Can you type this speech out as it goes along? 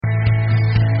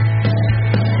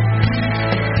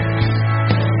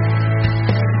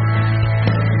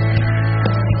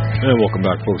And welcome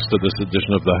back, folks, to this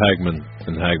edition of the Hagmann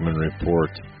and Hagmann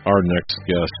Report. Our next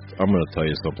guest, I'm going to tell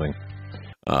you something.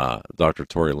 Dr.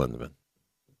 Tori Lindemann.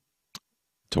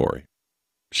 Tori.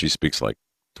 She speaks like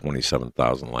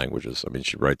 27,000 languages. I mean,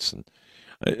 she writes.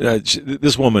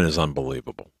 This woman is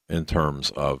unbelievable in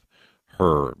terms of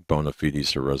her bona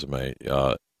fides, her resume.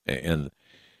 And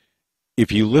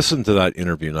if you listen to that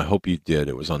interview, and I hope you did,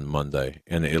 it was on Monday,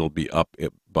 and it'll be up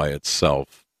by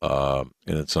itself in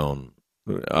its own.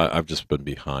 I've just been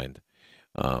behind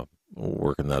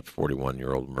working that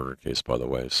 41-year-old murder case, by the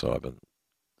way, so I've been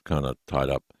kind of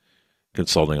tied up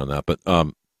consulting on that. But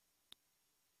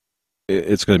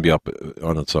it's going to be up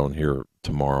on its own here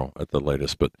tomorrow at the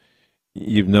latest. But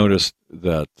you've noticed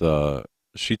that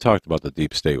she talked about the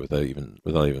deep state without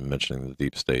even mentioning the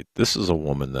deep state. This is a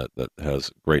woman that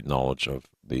has great knowledge of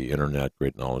the internet,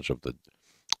 great knowledge of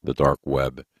the dark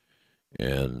web,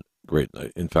 and great.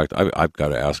 In fact, I've got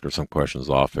to ask her some questions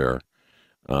off air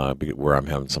where I'm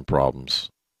having some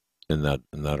problems in that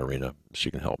arena.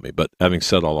 She can help me. But having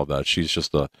said all of that, she's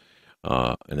just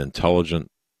an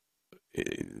intelligent,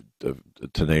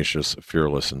 tenacious,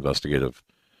 fearless, investigative,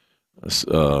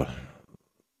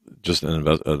 just an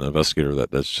investigator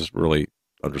that's just really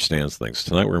understands things.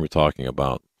 Tonight we're going to be talking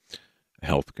about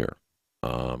healthcare,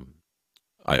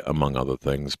 among other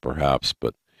things, perhaps,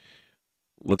 but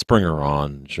let's bring her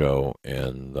on, Joe,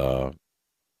 and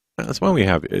that's why we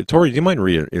have Tori. Do you mind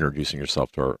reintroducing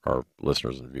yourself to our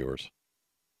listeners and viewers?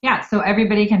 Yeah, so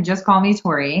everybody can just call me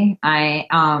Tori.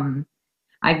 What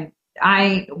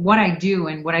I do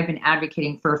and what I've been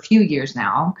advocating for a few years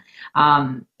now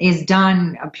is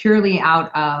done purely out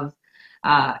of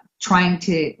trying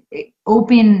to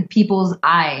open people's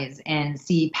eyes and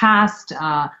see past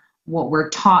what we're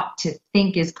taught to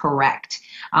think is correct,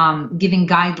 giving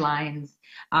guidelines.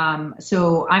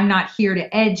 So I'm not here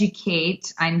to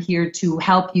educate. I'm here to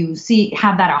help you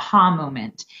have that aha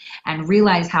moment and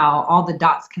realize how all the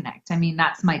dots connect. I mean,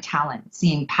 that's my talent,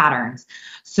 seeing patterns.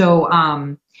 So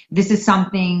this is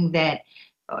something that,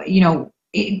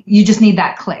 you just need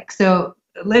that click. So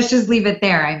let's just leave it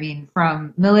there. I mean,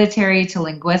 from military to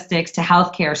linguistics to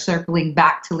healthcare, circling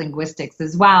back to linguistics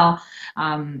as well.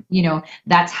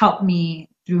 That's helped me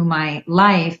through my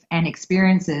life and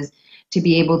experiences to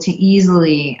be able to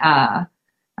easily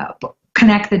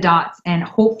connect the dots and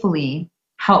hopefully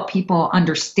help people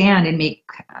understand and make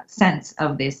sense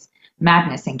of this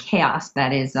madness and chaos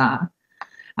that is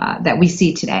that we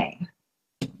see today.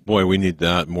 Boy, we need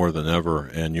that more than ever,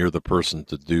 and you're the person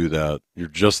to do that. You're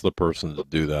just the person to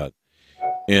do that.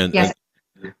 And yes,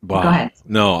 wow. Go ahead.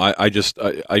 No, I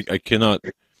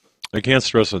can't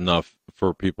stress enough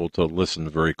for people to listen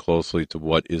very closely to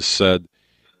what is said.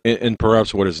 And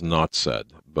perhaps what is not said,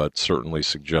 but certainly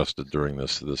suggested during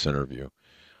this interview.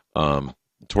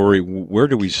 Tori, where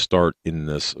do we start in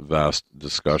this vast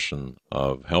discussion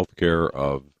of healthcare?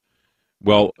 I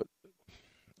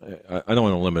don't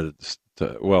want to limit it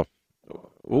to, what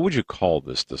would you call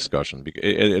this discussion?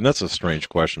 And that's a strange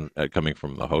question coming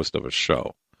from the host of a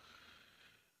show.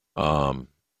 What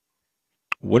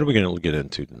are we going to get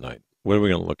into tonight? What are we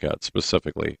going to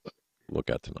specifically look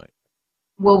at tonight?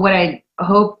 Well, what I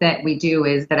hope that we do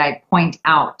is that I point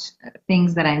out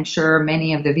things that I'm sure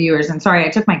many of the viewers, I'm sorry, I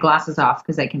took my glasses off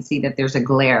because I can see that there's a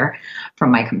glare from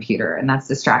my computer and that's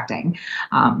distracting.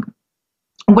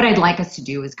 What I'd like us to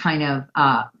do is kind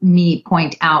of me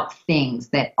point out things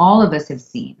that all of us have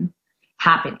seen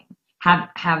happening, have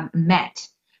met,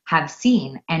 have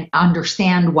seen, and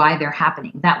understand why they're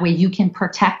happening. That way you can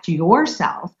protect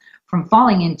yourself from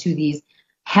falling into these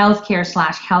healthcare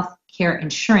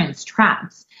insurance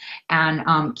traps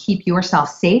and keep yourself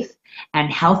safe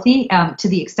and healthy to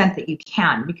the extent that you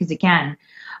can. Because again,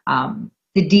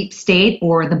 the deep state,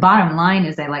 or the bottom line,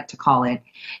 as I like to call it,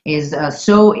 is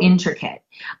so intricate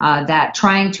that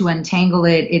trying to untangle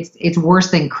it's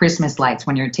worse than Christmas lights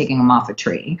when you're taking them off a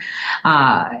tree.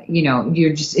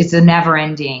 It's a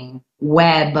never-ending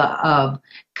web of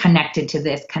connected to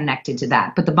this, connected to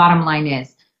that. But the bottom line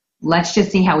is, let's just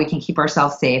see how we can keep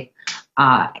ourselves safe.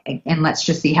 And let's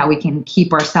just see how we can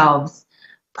keep ourselves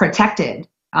protected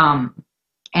and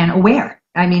aware.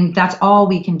 I mean, that's all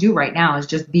we can do right now is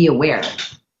just be aware.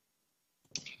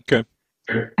 Okay.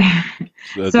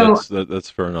 That's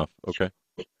fair enough. Okay.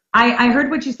 I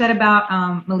heard what you said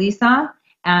about Melissa,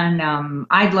 and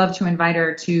I'd love to invite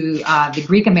her to the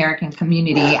Greek American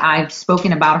community. I've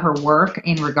spoken about her work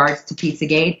in regards to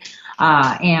Pizzagate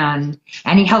and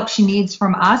any help she needs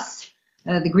from us.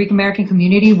 The Greek American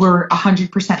community, we're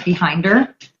 100% behind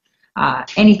her.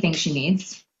 Anything she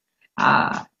needs.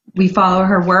 We follow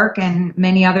her work and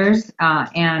many others,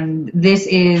 and this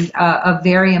is a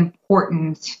very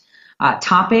important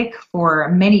topic for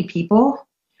many people,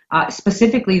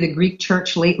 specifically the Greek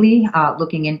church lately,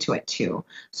 looking into it too.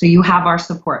 So you have our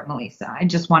support, Melissa. I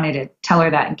just wanted to tell her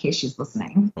that in case she's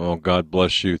listening. Oh, God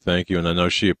bless you. Thank you. And I know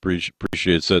she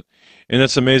appreciates it. And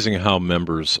it's amazing how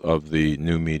members of the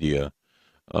new media,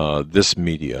 this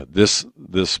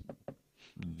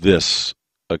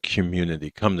a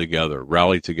community come together,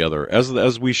 rally together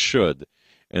as we should,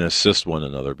 and assist one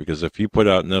another. Because if you put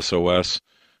out an SOS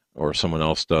or someone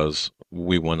else does,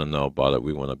 we want to know about it.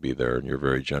 We want to be there, and you're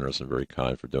very generous and very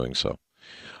kind for doing so.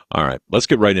 All right, let's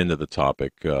get right into the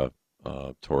topic,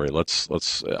 Tori.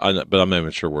 But I'm not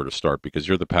even sure where to start because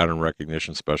you're the pattern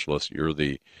recognition specialist. You're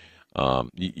the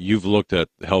you've looked at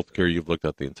healthcare. You've looked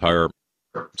at the entire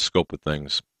scope of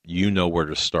things. You know where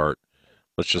to start.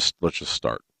 Let's just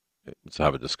start. Let's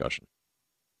have a discussion.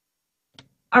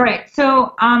 All right.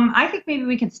 So I think maybe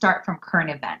we can start from current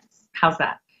events. How's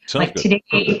that? Sounds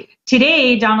good.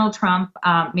 Today, Donald Trump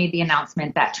made the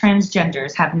announcement that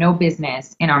transgenders have no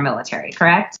business in our military,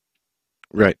 correct?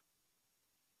 Right.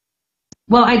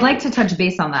 Well, I'd like to touch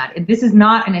base on that. This is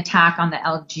not an attack on the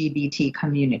LGBT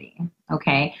community,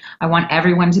 okay? I want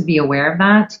everyone to be aware of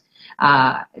that.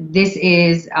 This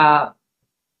is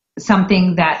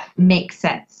something that makes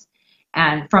sense,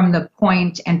 and from the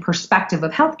point and perspective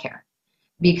of healthcare,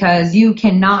 because you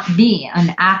cannot be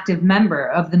an active member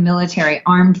of the military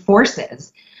armed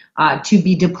forces to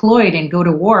be deployed and go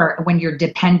to war when you're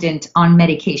dependent on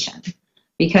medication.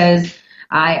 Because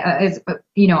I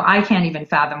can't even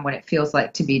fathom what it feels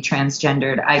like to be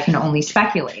transgendered. I can only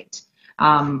speculate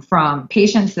from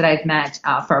patients that I've met,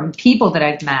 from people that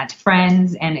I've met,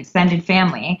 friends and extended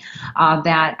family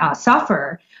that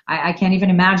suffer. I can't even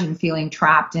imagine feeling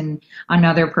trapped in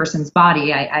another person's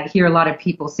body. I hear a lot of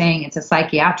people saying it's a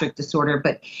psychiatric disorder,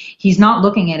 but he's not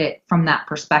looking at it from that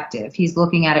perspective. He's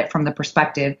looking at it from the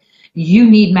perspective, you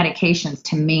need medications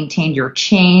to maintain your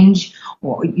change,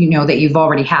 or that you've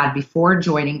already had before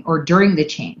joining or during the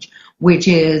change, which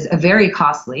is very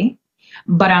costly.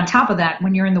 But on top of that,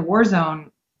 when you're in the war zone,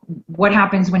 what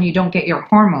happens when you don't get your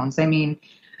hormones? I mean,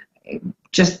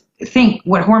 just think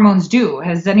what hormones do.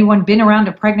 Has anyone been around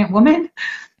a pregnant woman?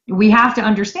 We have to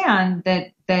understand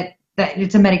that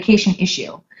it's a medication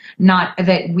issue, not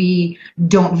that we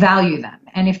don't value them.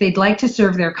 And if they'd like to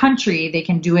serve their country, they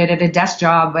can do it at a desk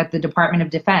job at the Department of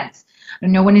Defense.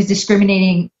 No one is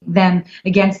discriminating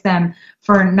against them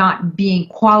for not being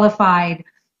qualified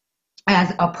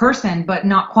as a person, but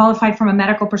not qualified from a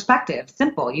medical perspective.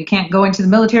 Simple. You can't go into the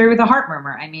military with a heart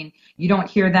murmur. I mean, you don't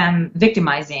hear them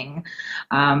victimizing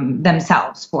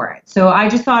themselves for it. So I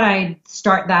just thought I'd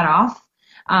start that off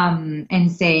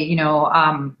and say,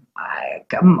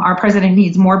 our president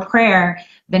needs more prayer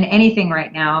than anything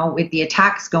right now with the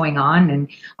attacks going on and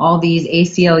all these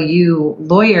ACLU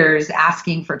lawyers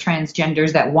asking for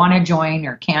transgenders that want to join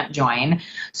or can't join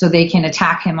so they can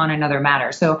attack him on another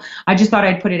matter. So I just thought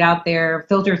I'd put it out there,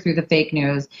 filter through the fake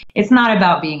news. It's not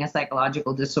about being a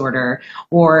psychological disorder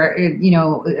or,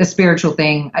 a spiritual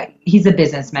thing. He's a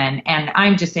businessman. And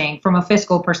I'm just saying from a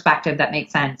fiscal perspective, that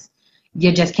makes sense.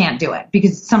 You just can't do it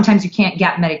because sometimes you can't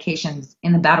get medications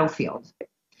in the battlefield.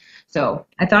 So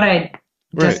I thought I'd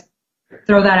just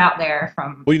throw that out there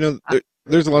from. Well,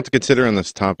 there's a lot to consider on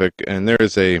this topic, and there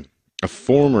is a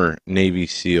former Navy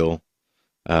SEAL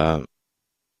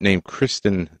named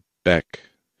Kristen Beck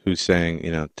who's saying,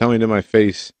 tell me to my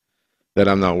face that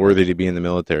I'm not worthy to be in the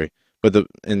military. But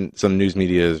and some news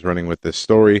media is running with this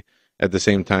story. At the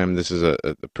same time, this is a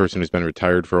person who's been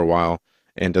retired for a while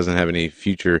and doesn't have any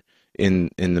future in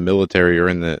the military or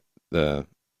in the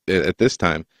at this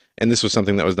time. And this was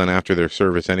something that was done after their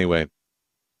service anyway.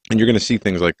 And you're going to see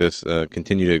things like this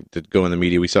continue to go in the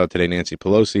media. We saw today Nancy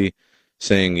Pelosi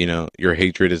saying, your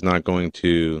hatred is not going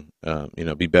to,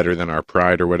 be better than our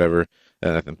pride or whatever.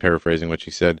 I'm paraphrasing what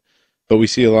she said. But we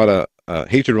see a lot of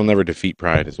hatred will never defeat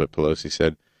pride is what Pelosi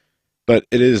said. But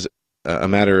it is a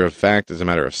matter of fact, it's a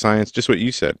matter of science, just what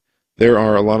you said. There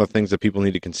are a lot of things that people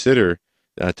need to consider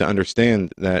to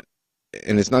understand that,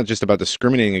 and it's not just about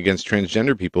discriminating against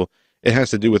transgender people. It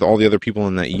has to do with all the other people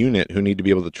in that unit who need to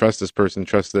be able to trust this person,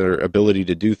 trust their ability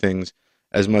to do things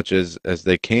as much as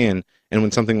they can. And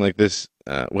when something like this,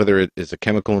 whether it is a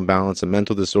chemical imbalance, a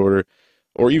mental disorder,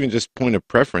 or even just point of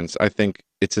preference, I think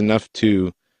it's enough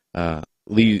to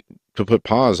put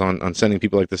pause on sending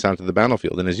people like this out to the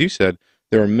battlefield. And as you said,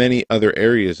 there are many other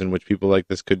areas in which people like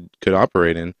this could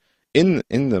operate in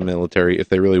the military if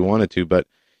they really wanted to, but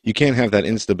you can't have that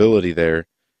instability there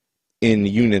in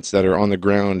units that are on the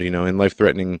ground, in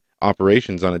life-threatening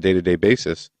operations on a day-to-day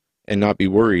basis and not be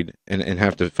worried and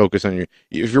have to focus on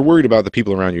if you're worried about the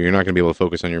people around you, you're not going to be able to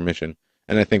focus on your mission.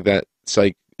 And I think that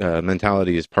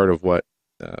mentality is part of what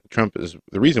Trump is,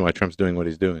 the reason why Trump's doing what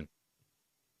he's doing.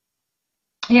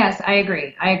 Yes, I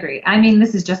agree. I mean,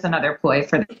 this is just another ploy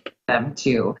for them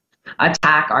to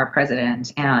attack our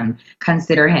president and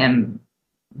consider him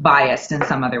biased in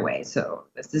some other way. So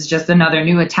this is just another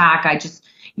new attack. I just,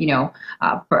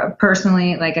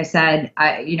 personally, like I said,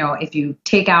 if you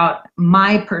take out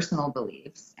my personal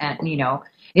beliefs and,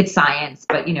 it's science,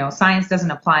 but, science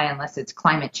doesn't apply unless it's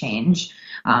climate change.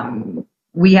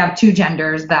 We have two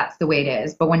genders. That's the way it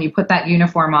is. But when you put that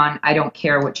uniform on, I don't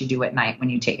care what you do at night when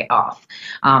you take it off.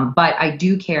 But I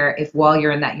do care if while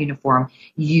you're in that uniform,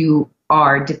 you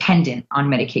are dependent on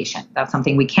medication. That's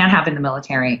something we can't have in the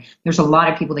military. There's a lot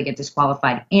of people that get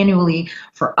disqualified annually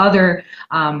for other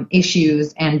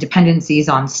issues and dependencies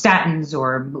on statins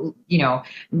or,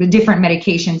 different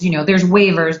medications. There's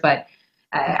waivers, but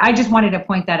I just wanted to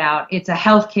point that out. It's a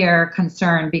healthcare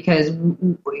concern because,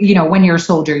 when you're a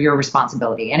soldier, your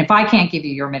responsibility. And if I can't give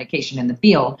you your medication in the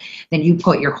field, then you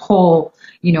put your whole,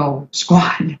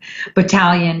 squad,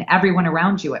 battalion, everyone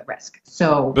around you at risk.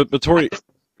 So, but Tori,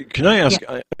 can I ask?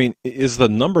 Yeah. I mean, is the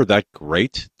number that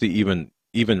great to even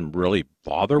really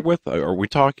bother with? Are we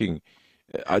talking?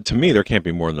 To me, there can't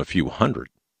be more than a few hundred.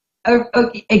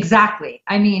 Exactly.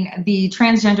 I mean, the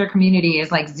transgender community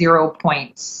is like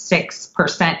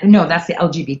 0.6%. No, that's the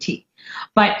LGBT.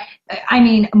 But I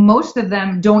mean, most of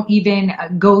them don't even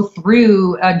go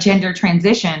through a gender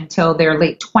transition till their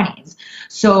late 20s.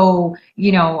 So,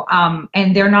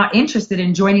 and they're not interested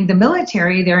in joining the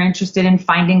military. They're interested in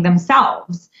finding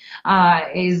themselves,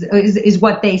 is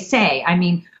what they say. I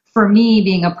mean, for me,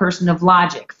 being a person of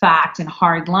logic, fact, and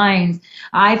hard lines,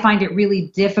 I find it really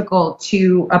difficult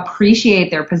to appreciate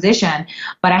their position,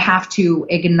 but I have to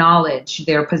acknowledge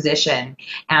their position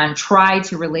and try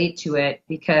to relate to it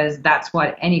because that's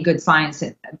what any good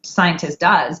scientist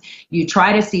does. You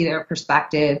try to see their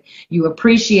perspective, you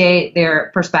appreciate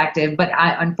their perspective, but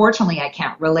unfortunately, I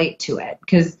can't relate to it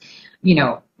because,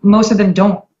 most of them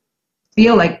don't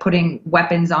feel like putting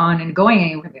weapons on and going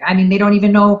anywhere. I mean, they don't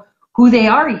even know who they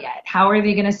are yet. How are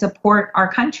they going to support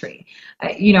our country?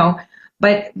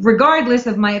 But regardless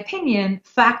of my opinion,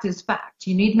 fact is fact.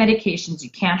 You need medications. You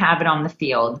can't have it on the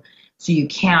field. So you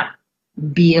can't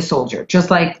be a soldier.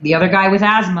 Just like the other guy with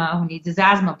asthma who needs his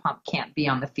asthma pump can't be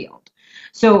on the field.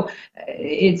 So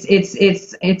it's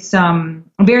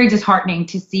very disheartening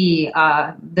to see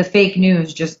the fake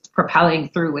news just propelling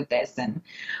through with this and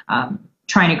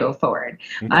trying to go forward.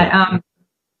 Okay.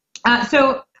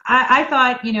 So I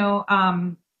thought,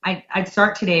 I'd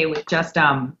start today with just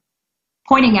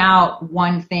pointing out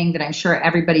one thing that I'm sure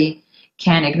everybody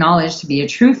can acknowledge to be a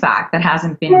true fact that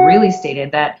hasn't been really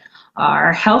stated, that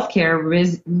our healthcare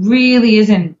really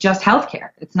isn't just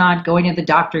healthcare. It's not going to the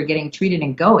doctor, getting treated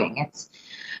and going.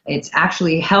 It's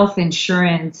actually health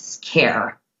insurance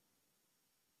care.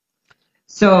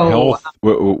 So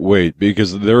wait,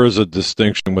 because there is a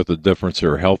distinction with the difference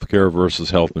here: healthcare versus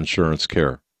health insurance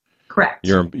care. Correct.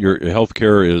 Your health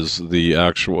care is the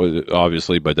actual,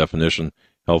 obviously by definition,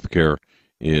 health care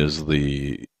is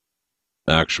the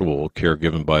actual care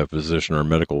given by a physician or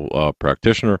medical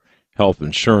practitioner. Health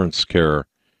insurance care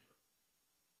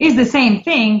is the same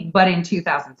thing, but in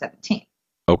 2017.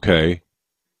 Okay.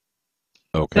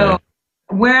 So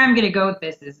where I'm going to go with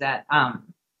this is that,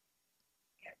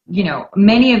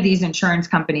 many of these insurance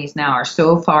companies now are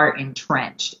so far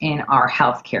entrenched in our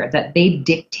healthcare that they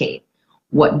dictate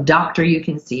what doctor you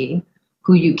can see,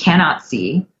 who you cannot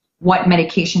see, what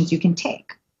medications you can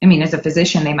take. I mean, as a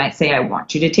physician, they might say, I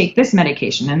want you to take this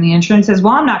medication. And the insurance says,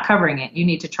 well, I'm not covering it. You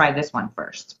need to try this one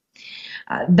first.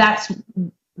 That's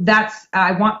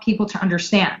I want people to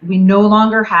understand. We no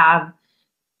longer have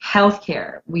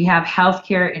healthcare. We have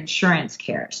healthcare insurance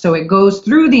care. So it goes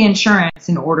through the insurance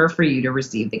in order for you to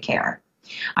receive the care.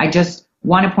 I just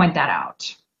want to point that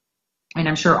out. And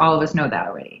I'm sure all of us know that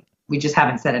already. We just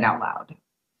haven't said it out loud.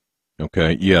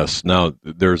 Okay. Yes. Now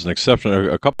there's an exception,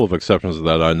 a couple of exceptions to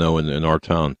that I know in our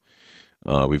town.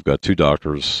 We've got two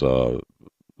doctors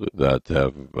that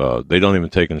have they don't even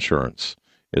take insurance.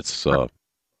 It's I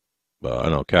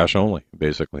don't know, cash only,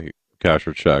 basically, cash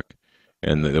or check,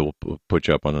 and they will put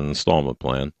you up on an installment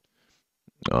plan.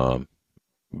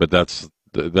 But that's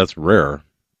rare,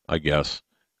 I guess.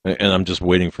 And I'm just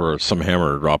waiting for some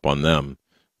hammer to drop on them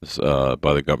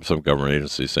by some government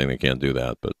agency saying they can't do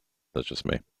that. But that's just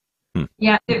me.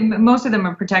 Yeah, most of them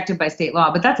are protected by state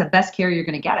law, but that's the best care you're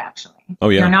going to get, actually. Oh,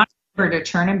 yeah. You're not covered to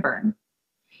churn and burn.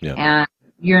 Yeah. And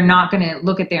you're not going to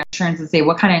look at their insurance and say,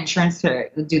 what kind of insurance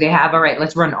do they have? All right,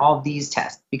 let's run all these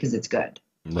tests because it's good.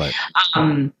 Right.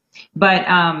 But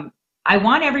I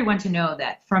want everyone to know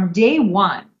that from day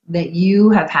one that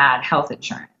you have had health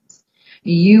insurance,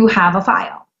 you have a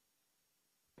file.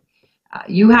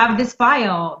 You have this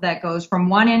file that goes from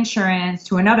one insurance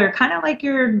to another, kind of like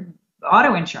your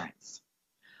auto insurance.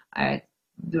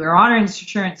 Your auto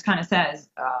insurance kind of says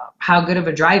how good of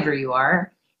a driver you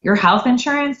are. Your health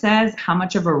insurance says how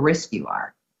much of a risk you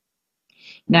are.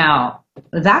 Now,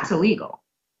 that's illegal.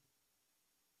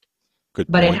 Good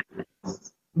but point.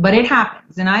 it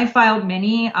happens. And I filed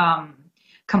many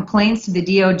complaints to the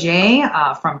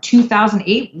DOJ from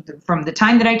 2008, from the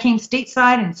time that I came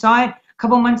stateside and saw it a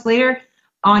couple months later,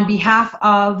 on behalf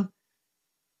of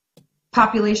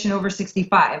population over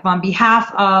 65, on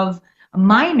behalf of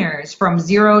minors from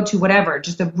 0 to whatever,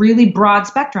 just a really broad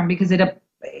spectrum, because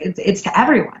it's to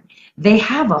everyone. They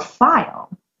have a file.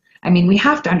 I mean, we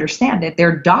have to understand that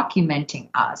they're documenting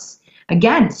us.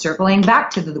 Again, circling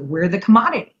back to we're the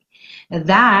commodity.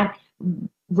 That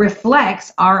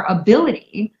reflects our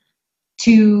ability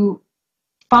to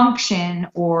function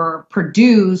or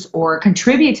produce or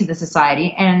contribute to the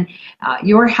society. And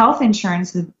your health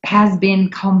insurance has been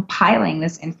compiling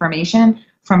this information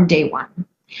from day one,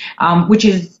 which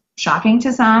is shocking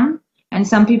to some. And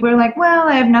some people are like, well,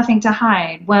 I have nothing to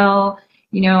hide. Well,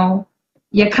 you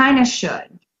kind of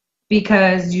should,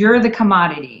 because you're the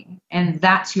commodity and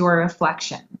that's your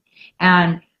reflection.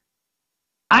 And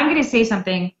I'm going to say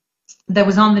something that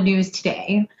was on the news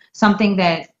today, something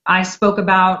that I spoke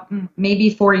about maybe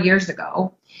 4 years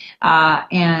ago,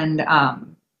 and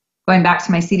going back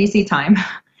to my CDC time,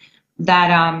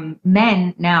 that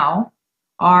men now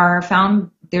are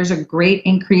found, there's a great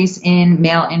increase in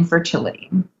male infertility.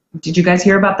 Did you guys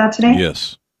hear about that today?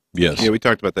 Yes. Yeah, we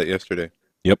talked about that yesterday.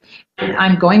 Yep. And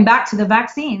I'm going back to the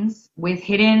vaccines with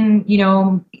hidden,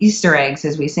 Easter eggs,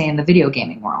 as we say in the video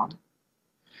gaming world.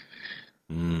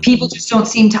 People just don't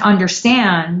seem to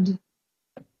understand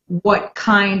what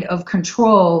kind of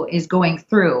control is going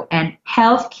through, and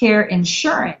healthcare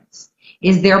insurance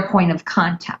is their point of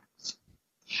contact.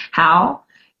 How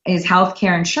is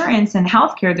healthcare insurance and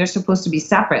healthcare? They're supposed to be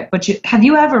separate. But have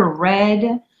you ever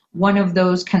read one of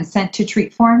those consent to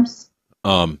treat forms?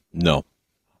 No.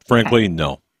 Frankly,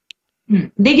 no.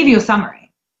 They give you a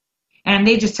summary, and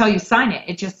they just tell you sign it.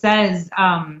 It just says,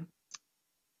 I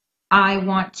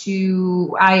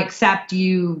accept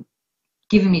you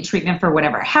giving me treatment for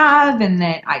whatever I have, and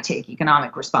that I take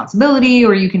economic responsibility,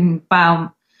 or you can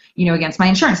file, against my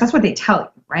insurance. That's what they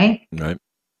tell you, right? Right.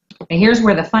 And here's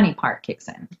where the funny part kicks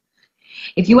in.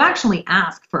 If you actually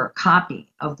ask for a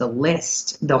copy of the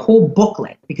list, the whole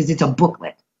booklet, because it's a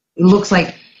booklet, it looks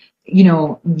like,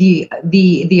 the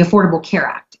Affordable Care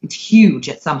Act. It's huge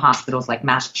at some hospitals like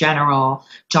Mass General,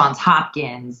 Johns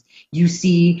Hopkins,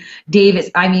 UC Davis.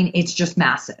 I mean, it's just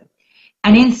massive.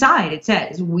 And inside it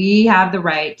says, we have the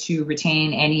right to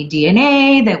retain any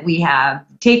DNA that we have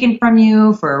taken from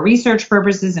you for research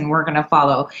purposes, and we're going to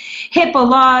follow HIPAA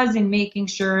laws in making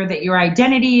sure that your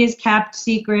identity is kept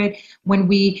secret when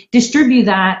we distribute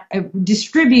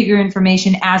your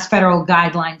information as federal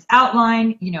guidelines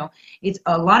outline. It's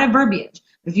a lot of verbiage.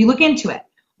 If you look into it,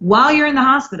 while you're in the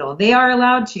hospital, they are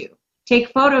allowed to take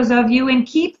photos of you and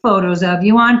keep photos of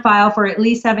you on file for at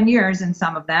least 7 years, and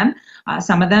some of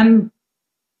them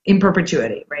in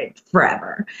perpetuity, right?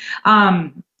 Forever.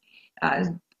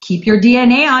 Keep your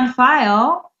DNA on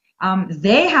file.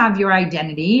 They have your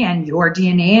identity and your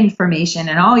DNA information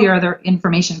and all your other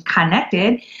information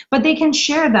connected, but they can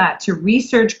share that to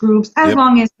research groups as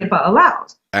long as HIPAA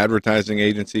allows. Advertising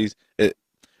agencies.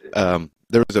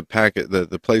 There was a packet,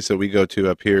 the place that we go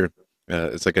to up here,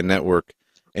 it's like a network,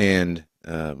 and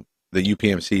the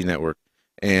UPMC network.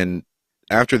 And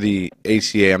after the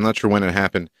ACA, I'm not sure when it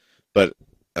happened, but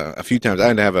a few times I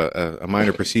had to have a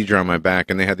minor procedure on my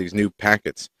back, and they had these new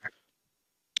packets,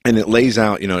 and it lays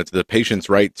out, it's the patient's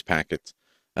rights packet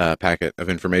of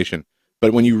information.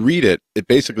 But when you read it, it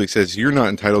basically says you're not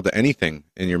entitled to anything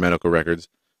in your medical records,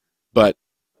 but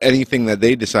anything that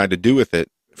they decide to do with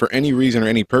it for any reason or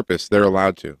any purpose, they're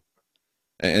allowed to.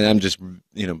 And I'm just,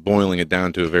 boiling it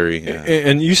down to a very...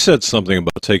 And you said something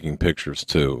about taking pictures,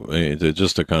 too,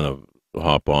 just to kind of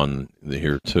hop on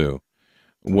here, too.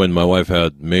 When my wife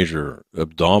had major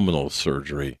abdominal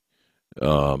surgery,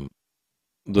 the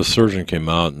surgeon came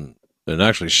out and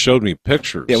actually showed me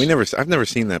pictures. Yeah, I've never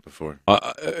seen that before.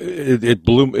 It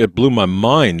blew my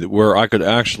mind, where I could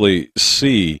actually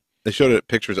see. They showed it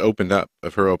pictures of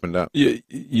her opened up. Yeah.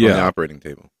 On the operating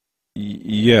table.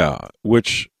 Yeah,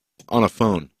 which on a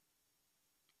phone,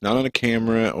 not on a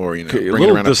camera or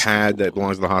bringing around a pad that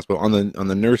belongs to the hospital, on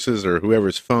the nurses or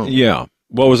whoever's phone. Yeah,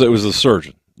 what was it? It was the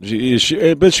surgeon.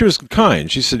 But she was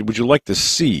kind. She said, "Would you like to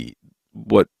see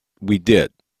what we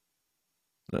did?"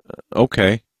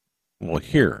 Okay, well,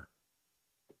 here.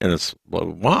 And it's like,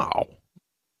 wow.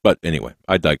 But anyway,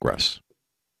 I digress.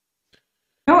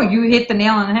 No, you hit the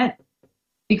nail on the head,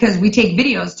 because we take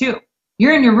videos too.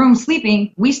 You're in your room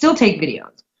sleeping, we still take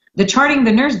videos. The charting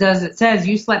the nurse does, it says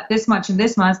you slept this much and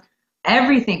this much.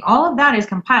 Everything, all of that is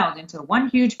compiled into one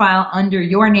huge file under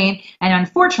your name, and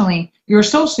unfortunately, your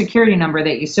social security number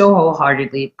that you so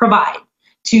wholeheartedly provide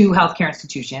to healthcare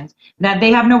institutions that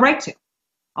they have no right to.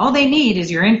 All they need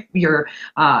is your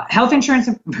health insurance,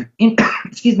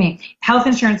 excuse me, health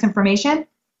insurance information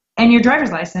and your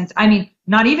driver's license. I mean,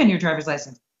 not even your driver's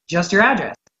license, just your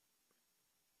address.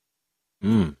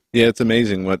 Yeah, it's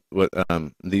amazing what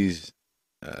these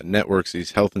networks,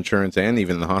 these health insurance, and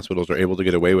even the hospitals are able to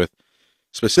get away with,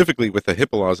 specifically with the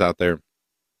HIPAA laws out there.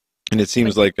 And it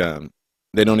seems like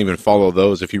they don't even follow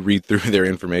those. If you read through their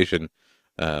information,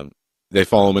 they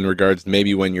follow them in regards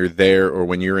maybe when you're there or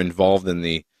when you're involved in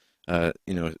the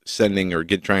sending or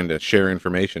trying to share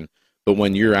information. But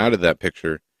when you're out of that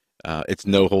picture, it's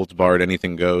no holds barred,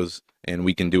 anything goes, and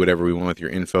we can do whatever we want with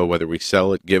your info, whether we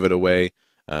sell it, give it away,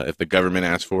 if the government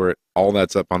asks for it, all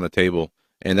that's up on the table.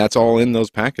 And that's all in those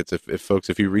packets.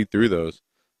 If you read through those,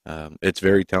 it's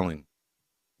very telling.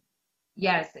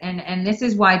 Yes, and this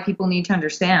is why people need to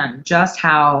understand just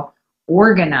how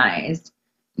organized,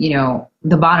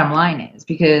 the bottom line is,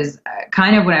 because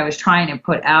kind of what I was trying to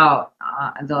put out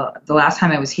the last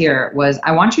time I was here was,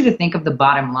 I want you to think of the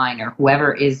bottom line, or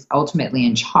whoever is ultimately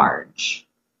in charge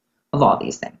of all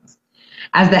these things,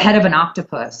 as the head of an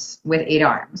octopus with 8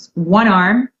 arms. One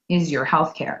arm is your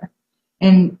healthcare,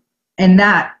 and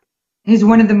that is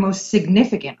one of the most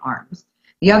significant arms.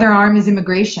 The other arm is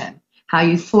immigration, how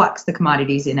you flux the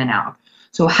commodities in and out.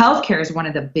 So healthcare is one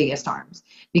of the biggest arms,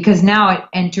 because now it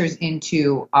enters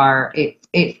into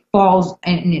it falls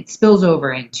and it spills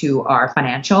over into our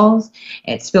financials.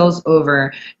 It spills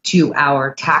over to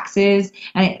our taxes,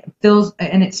 and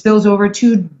it spills over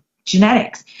to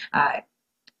genetics.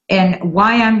 And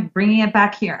why I'm bringing it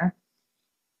back here,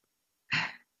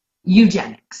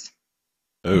 eugenics,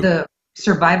 the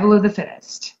survival of the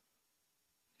fittest.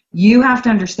 You have to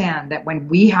understand that when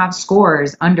we have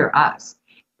scores under us,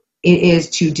 it is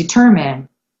to determine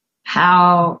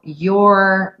how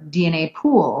your DNA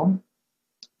pool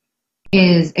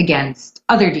is against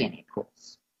other DNA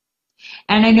pools.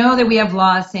 And I know that we have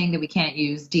laws saying that we can't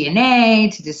use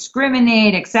DNA to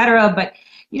discriminate, etc. But,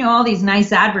 all these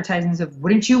nice advertisements of,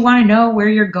 wouldn't you want to know where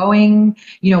you're going,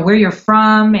 where you're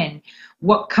from and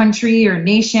what country or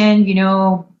nation,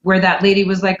 where that lady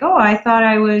was like, oh, I thought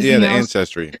I was, the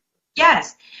Ancestry.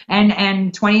 Yes. And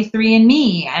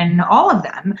 23andMe and all of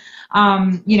them,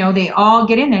 they all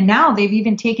get in. And now they've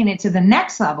even taken it to the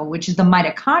next level, which is the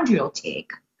mitochondrial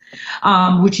take,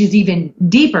 which is even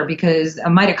deeper, because a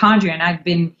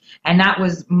mitochondria, and that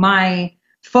was my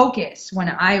focus when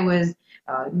I was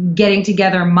getting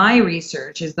together my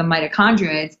research, is the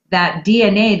mitochondria. It's that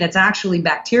DNA that's actually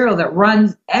bacterial that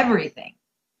runs everything.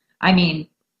 I mean,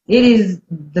 it is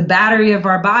the battery of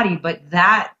our body, but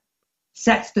that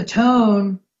sets the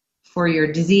tone for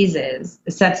your diseases.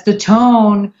 It sets the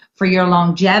tone for your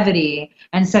longevity,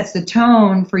 and sets the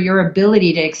tone for your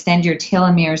ability to extend your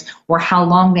telomeres, or how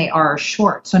long they are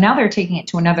short. So now they're taking it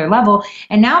to another level,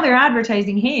 and now they're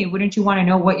advertising, hey, wouldn't you want to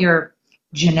know what your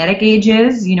genetic age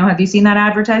is? Have you seen that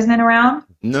advertisement around?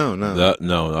 No,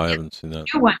 I haven't seen that.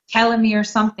 You want telomere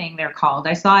something, they're called.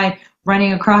 I saw it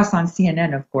running across on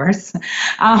CNN, of course.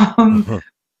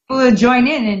 Will join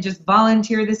in and just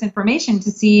volunteer this information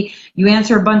to see you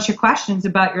answer a bunch of questions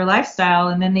about your lifestyle,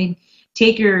 and then they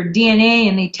take your DNA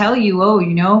and they tell you, oh,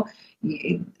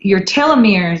 your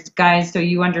telomeres, guys, so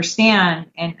you understand.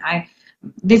 And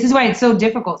this is why it's so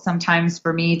difficult sometimes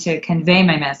for me to convey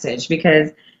my message,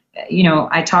 because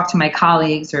I talk to my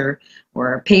colleagues or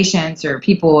patients or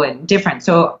people and different.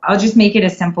 So I'll just make it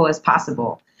as simple as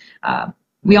possible.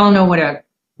 We all know what a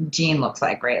gene looks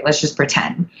like, right? Let's just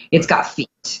pretend it's got feet.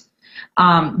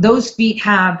 Those feet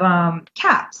have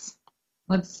caps.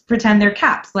 Let's pretend they're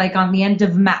caps, like on the end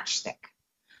of a matchstick.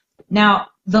 Now,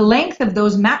 the length of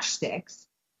those matchsticks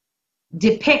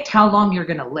depict how long you're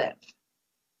going to live.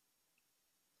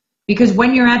 Because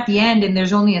when you're at the end and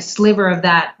there's only a sliver of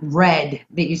that red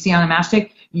that you see on the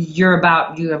matchstick,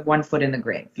 you have 1 foot in the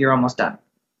grave. You're almost done.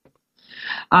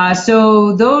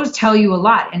 So those tell you a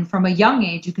lot. And from a young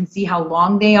age, you can see how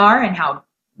long they are and how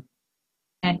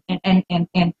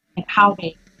how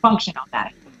they function on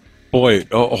that. Boy,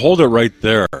 hold it right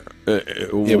there.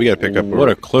 Yeah, we got to pick up. What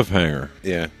a cliffhanger.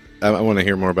 Yeah. I want to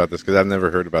hear more about this, because I've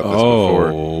never heard about this before.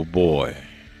 Oh, boy.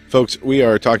 Folks, we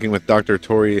are talking with Dr.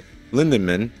 Tori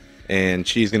Lindenman, and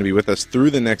she's going to be with us through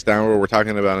the next hour. We're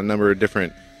talking about a number of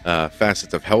different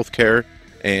facets of healthcare,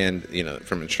 and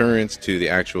from insurance to the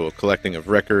actual collecting of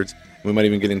records. We might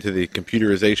even get into the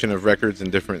computerization of records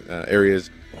in different areas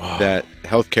that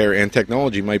healthcare and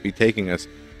technology might be taking us.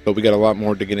 But we got a lot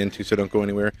more to get into, so don't go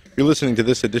anywhere. You're listening to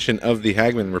this edition of the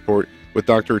Hagman Report with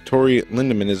Dr. Tori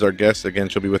Lindeman as our guest. Again,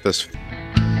 she'll be with us.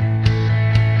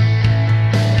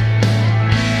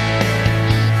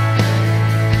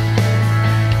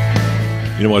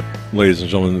 You know what, ladies and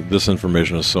gentlemen, this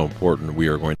information is so important. We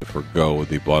are going to forgo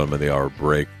the bottom of the hour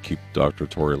break. Keep Dr.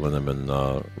 Tori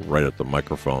Lindeman right at the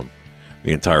microphone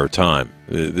the entire time.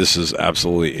 This is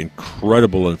absolutely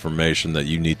incredible information that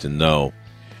you need to know.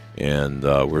 And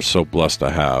we're so blessed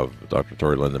to have Dr.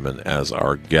 Tori Lindeman as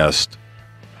our guest.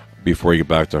 Before we get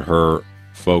back to her,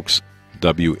 folks,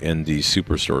 WND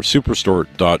Superstore,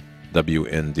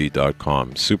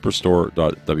 superstore.wnd.com,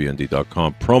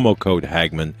 superstore.wnd.com, promo code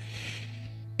Hagman.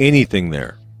 Anything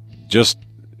there, just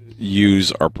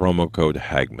use our promo code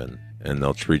Hagman, and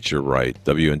they'll treat you right.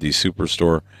 WND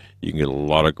Superstore, you can get a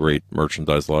lot of great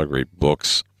merchandise, a lot of great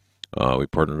books. We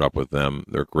partnered up with them.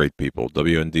 They're great people.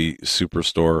 WND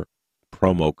Superstore,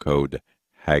 promo code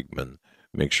Hagman.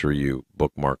 Make sure you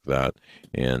bookmark that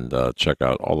and check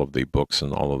out all of the books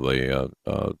and all of the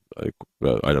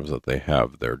items that they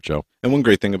have there, Joe. And one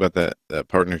great thing about that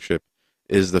partnership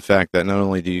is the fact that not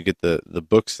only do you get the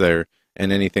books there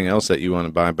and anything else that you want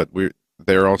to buy, but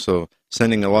they're also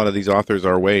sending a lot of these authors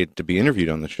our way to be interviewed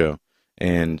on the show.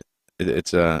 And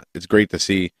it's great to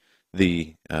see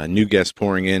the new guests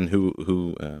pouring in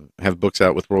who have books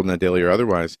out with WorldNet Daily or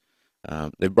otherwise.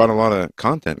 They've brought a lot of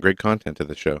content, great content to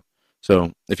the show.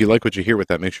 So if you like what you hear with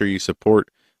that, make sure you support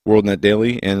WorldNet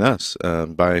Daily and us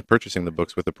by purchasing the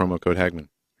books with the promo code Hagman.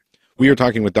 We are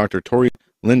talking with Dr. Tori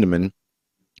Lindeman,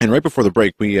 and right before the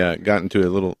break, we got into a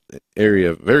little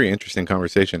area of very interesting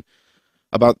conversation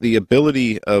about the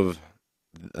ability of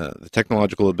the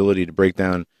technological ability to break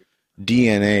down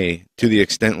DNA to the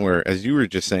extent where, as you were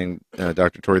just saying,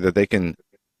 Dr. Tori, that they can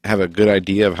have a good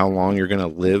idea of how long you're going to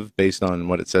live based on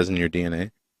what it says in your DNA?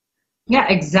 Yeah,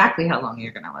 exactly how long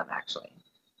you're going to live, actually.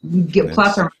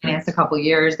 Plus or minus a couple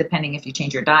years, depending if you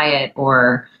change your diet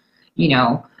or,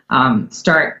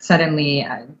 start suddenly,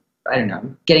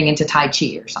 getting into Tai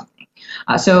Chi or something.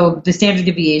 So the standard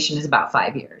deviation is about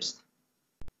 5 years.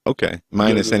 Okay,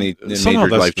 minus any somehow major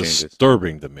that's life changes.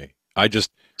 Disturbing to me.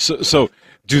 So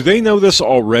do they know this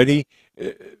already?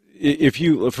 If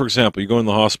you, for example, you go in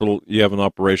the hospital, you have an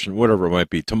operation, whatever it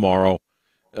might be, tomorrow,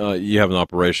 you have an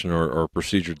operation or a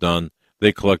procedure done,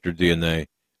 they collect your DNA.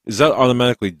 Is that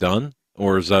automatically done,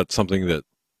 or is that something that,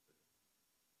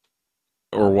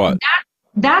 or what?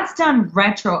 That's done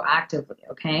retroactively,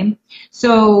 okay?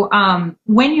 So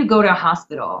when you go to a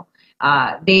hospital,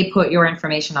 they put your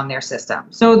information on their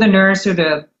system. So the nurse or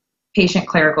the patient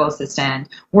clerical assistant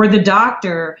or the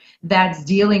doctor that's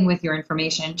dealing with your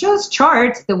information just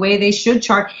charts the way they should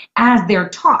chart as they're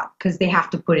taught, because they have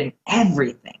to put in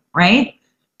everything, right?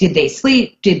 Did they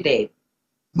sleep? Did they,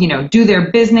 do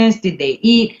their business? Did they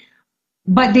eat?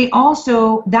 But they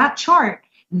also, that chart,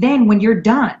 then when you're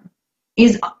done,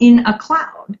 is in a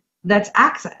cloud that's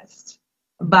accessed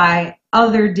by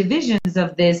other divisions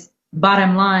of this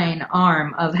bottom line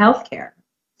arm of healthcare.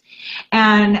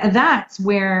 And that's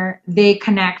where they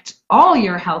connect all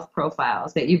your health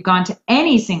profiles that you've gone to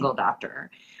any single doctor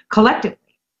collectively.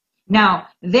 Now,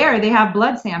 there they have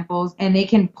blood samples and they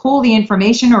can pull the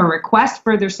information or request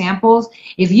further samples.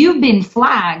 If you've been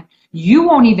flagged, you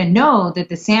won't even know that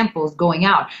the sample's going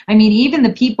out. I mean, even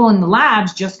the people in the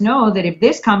labs just know that if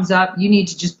this comes up, you need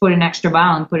to just put an extra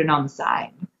vial and put it on the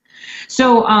side.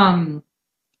 So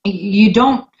you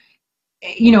don't,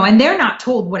 and they're not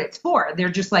told what it's for. They're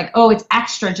just like, oh, it's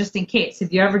extra just in case.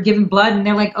 Have you ever given blood? And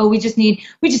they're like, oh, we just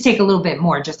take a little bit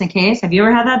more just in case. Have you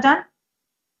ever had that done?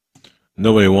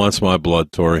 Nobody wants my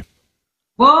blood, Tori.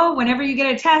 Well, whenever you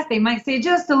get a test, they might say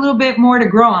just a little bit more to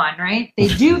grow on, right? They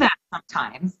do that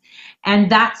sometimes. And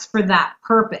that's for that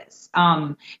purpose.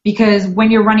 Because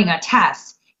when you're running a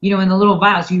test, in the little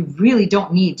vials, you really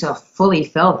don't need to fully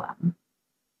fill them.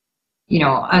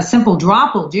 A simple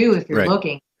drop will do if you're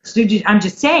looking. So I'm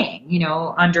just saying,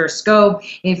 under scope,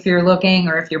 if you're looking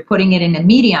or if you're putting it in a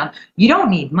medium, you don't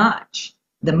need much.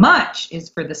 The much is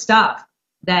for the stuff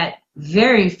that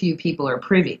very few people are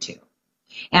privy to.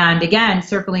 And again,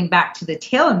 circling back to the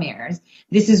telomeres,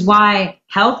 this is why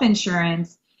health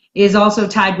insurance is also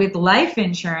tied with life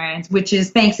insurance, which is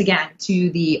thanks again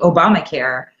to the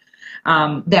Obamacare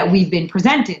that we've been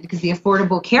presented, because the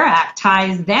Affordable Care Act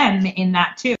ties them in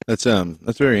that too. That's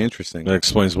very interesting. That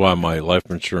explains why my life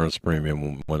insurance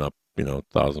premium went up,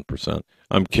 1,000%.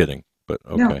 I'm kidding, but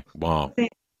okay. No. Wow.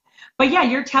 But yeah,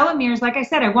 your telomeres, like I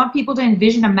said, I want people to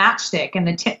envision a matchstick and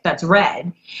the tip that's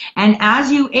red. And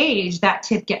as you age, that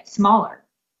tip gets smaller.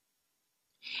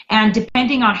 And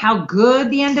depending on how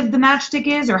good the end of the matchstick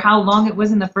is or how long it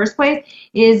was in the first place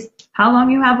is how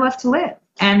long you have left to live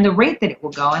and the rate that it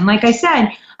will go. And like I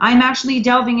said, I'm actually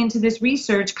delving into this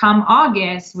research come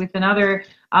August with another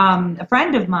a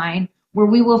friend of mine where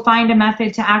we will find a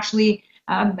method to actually,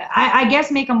 I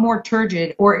guess, make them more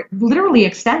turgid or literally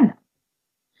extend them.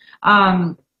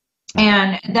 And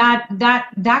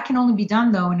that can only be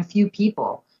done though in a few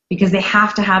people because they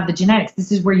have to have the genetics.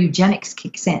 This is where eugenics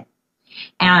kicks in.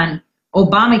 And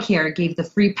Obamacare gave the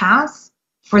free pass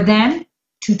for them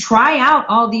to try out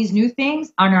all these new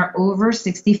things on our over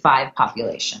 65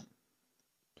 population.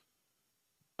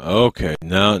 Okay,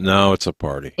 now it's a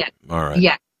party. Yeah. All right.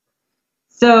 Yeah.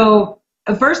 So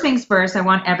first things first, I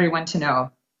want everyone to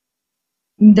know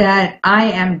that I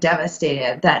am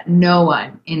devastated that no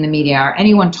one in the media or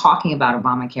anyone talking about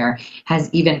Obamacare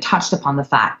has even touched upon the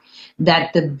fact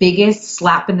that the biggest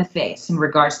slap in the face in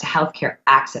regards to healthcare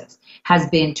access has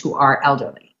been to our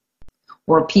elderly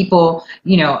or people,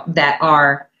 that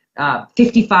are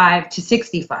 55 to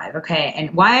 65. Okay. And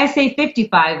why I say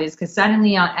 55 is because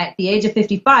suddenly at the age of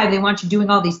 55, they want you doing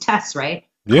all these tests, right?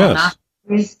 Yes.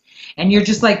 And you're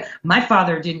just like, my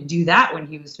father didn't do that when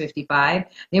he was 55.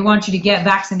 They want you to get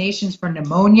vaccinations for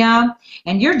pneumonia,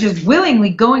 and you're just willingly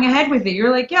going ahead with it.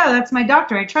 You're like, yeah, that's my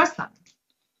doctor. I trust them.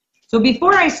 So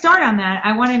before I start on that,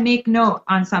 I want to make note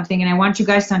on something, and I want you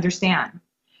guys to understand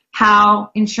how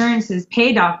insurances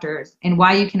pay doctors and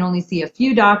why you can only see a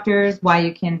few doctors, why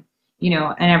you can,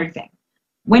 and everything.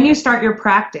 When you start your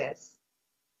practice,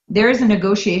 there is a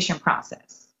negotiation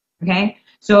process, okay?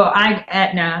 So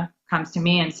Aetna comes to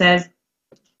me and says,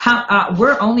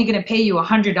 we're only going to pay you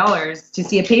 $100 to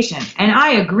see a patient. And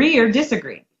I agree or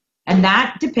disagree. And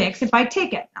that depicts if I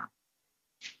take it.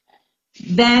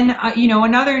 Then,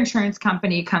 another insurance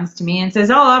company comes to me and says,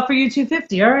 I'll offer you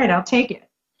 $250. All right, I'll take it.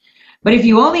 But if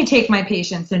you only take my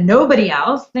patients and nobody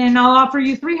else, then I'll offer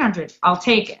you $300. I'll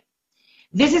take it.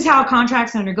 This is how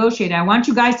contracts are negotiated. I want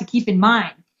you guys to keep in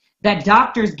mind that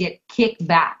doctors get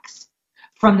kickbacks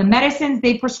from the medicines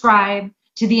they prescribe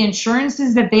to the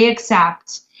insurances that they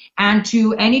accept and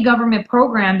to any government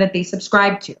program that they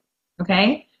subscribe to,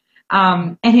 okay?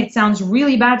 And it sounds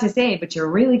really bad to say, but you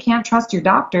really can't trust your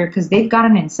doctor because they've got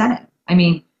an incentive. I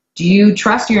mean, do you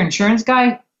trust your insurance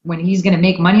guy when he's going to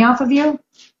make money off of you?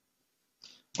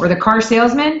 Or the car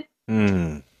salesman?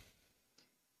 You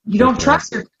don't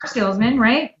trust your car salesman,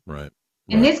 right? Right.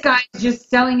 And this guy's just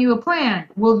selling you a plan.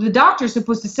 Well, the doctor's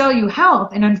supposed to sell you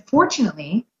health, and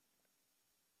unfortunately,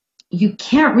 you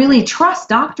can't really trust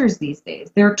doctors these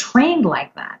days. They're trained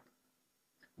like that.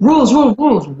 Rules.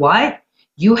 What?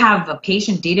 You have a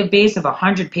patient database of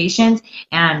 100 patients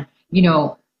and,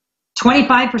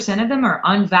 25% of them are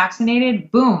unvaccinated.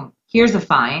 Boom. Here's a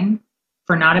fine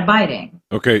for not abiding.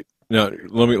 Okay. Now,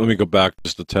 let me go back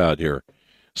just a tad here.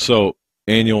 So,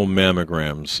 annual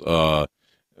mammograms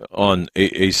on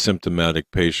asymptomatic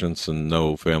patients and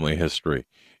no family history.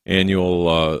 Annual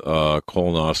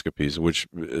colonoscopies, which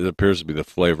appears to be the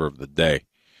flavor of the day,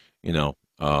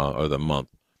 or the month.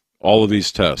 All of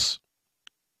these tests,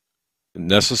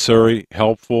 necessary,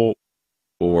 helpful,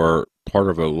 or part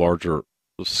of a larger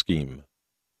scheme?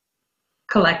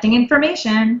 Collecting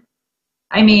information.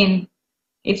 I mean,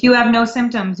 if you have no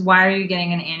symptoms, why are you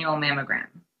getting an annual mammogram?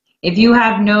 If you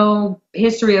have no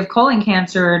history of colon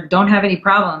cancer, don't have any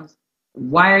problems,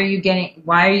 why are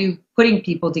you putting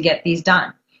people to get these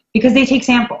done? Because they take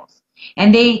samples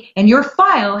and your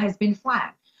file has been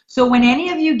flagged. So when any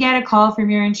of you get a call from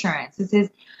your insurance, it says,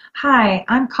 hi,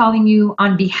 I'm calling you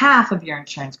on behalf of your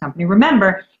insurance company.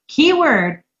 Remember,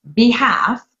 keyword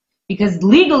behalf, because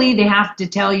legally they have to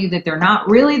tell you that they're not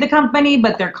really the company,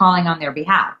 but they're calling on their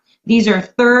behalf. These are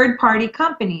third-party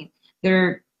companies.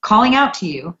 They're calling out to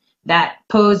you that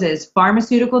pose as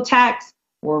pharmaceutical techs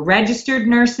or registered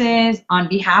nurses on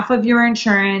behalf of your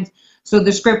insurance. So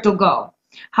the script will go,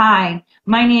 hi,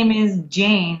 my name is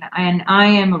Jane, and I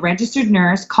am a registered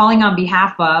nurse calling on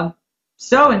behalf of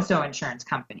so-and-so insurance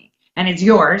company. And it's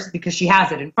yours because she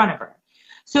has it in front of her.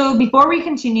 So before we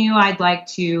continue, I'd like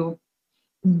to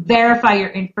verify your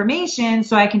information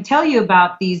so I can tell you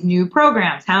about these new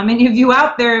programs. How many of you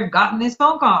out there have gotten this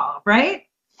phone call, right?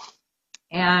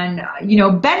 And,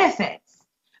 benefits.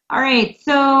 All right,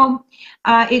 so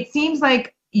it seems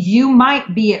like you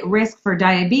might be at risk for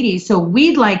diabetes, so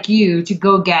we'd like you to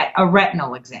go get a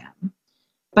retinal exam.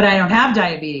 But I don't have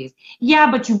diabetes. Yeah,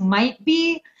 but you might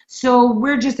be. So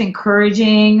we're just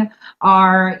encouraging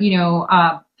our,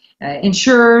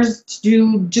 insurers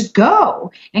to just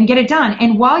go and get it done.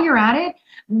 And while you're at it,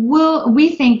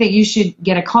 we think that you should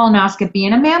get a colonoscopy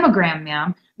and a mammogram,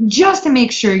 ma'am, just to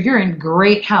make sure you're in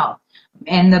great health.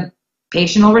 And the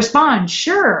patient will respond,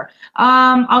 sure,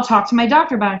 I'll talk to my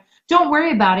doctor about it. Don't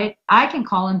worry about it. I can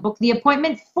call and book the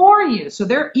appointment for you. So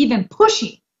they're even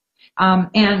pushy.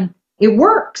 And it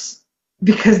works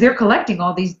because they're collecting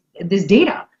all this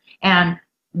data. And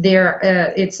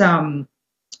the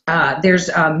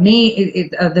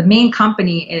main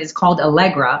company is called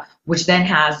Allegra, which then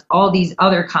has all these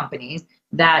other companies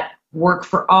that work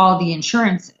for all the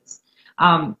insurances.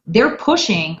 They're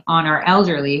pushing on our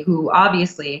elderly who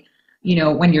obviously,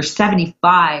 when you're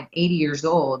 75, 80 years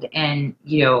old and,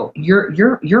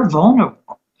 you're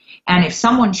vulnerable. And if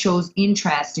someone shows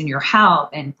interest in your health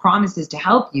and promises to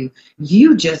help you,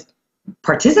 you just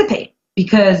participate,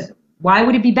 because why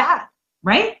would it be bad,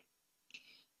 right?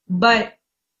 But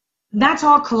that's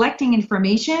all collecting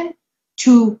information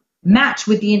to match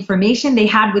with the information they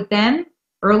had with them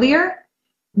earlier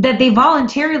that they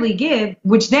voluntarily give,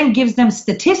 which then gives them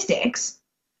statistics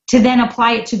to then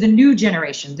apply it to the new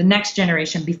generation, the next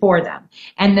generation before them,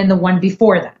 and then the one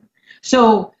before them.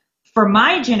 So for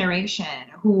my generation,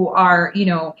 who are,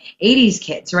 80s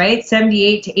kids, right?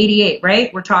 78 to 88,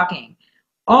 right? We're talking.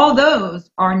 All those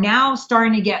are now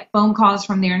starting to get phone calls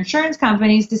from their insurance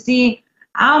companies to see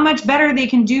how much better they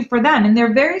can do for them. And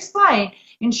they're very slight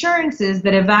insurances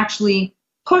that have actually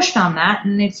pushed on that.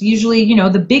 And it's usually,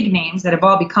 the big names that have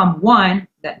all become one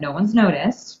that no one's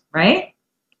noticed, right?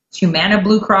 Humana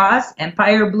Blue Cross,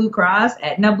 Empire Blue Cross,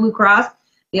 Aetna Blue Cross.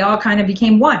 They all kind of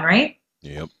became one, right?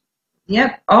 Yep.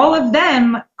 All of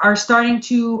them are starting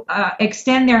to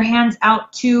extend their hands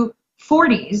out to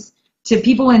 40s, to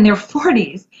people in their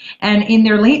 40s and in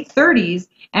their late 30s,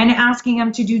 and asking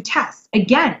them to do tests.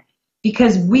 Again,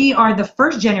 because we are the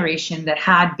first generation that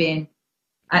had been,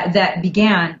 that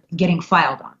began getting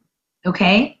filed on.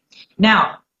 Okay?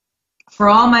 Now, for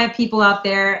all my people out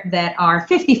there that are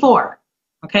 54,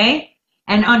 okay,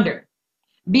 and under,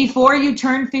 before you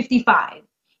turn 55,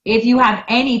 if you have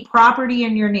any property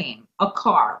in your name, a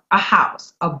car, a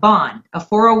house, a bond, a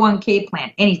 401k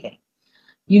plan, anything,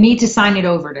 you need to sign it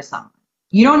over to someone.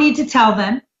 You don't need to tell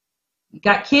them. You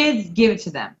got kids, give it to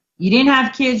them. You didn't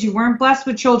have kids, you weren't blessed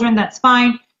with children, that's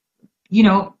fine.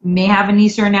 May have a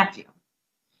niece or a nephew.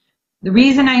 The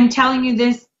reason I'm telling you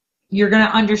this, you're going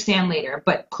to understand later,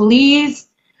 but please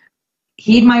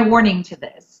heed my warning to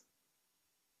this.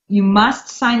 You must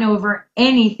sign over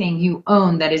anything you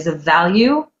own that is of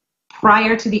value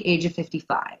prior to the age of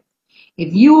 55.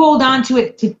 If you hold on to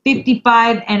it to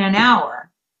 55 and an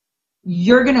hour,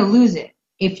 you're going to lose it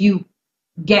if you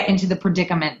get into the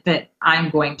predicament that I'm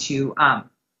going to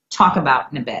talk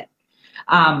about in a bit.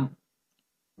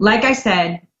 Like I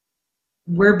said,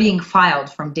 we're being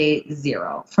filed from day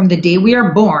zero. From the day we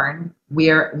are born, we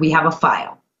have a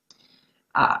file.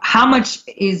 How much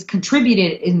is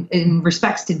contributed in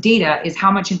respects to data is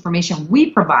how much information we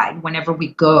provide whenever we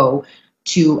go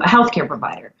to a healthcare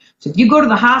provider. So if you go to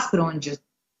the hospital and just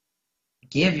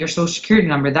give your social security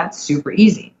number, that's super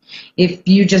easy. If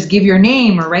you just give your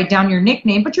name or write down your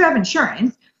nickname, but you have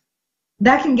insurance,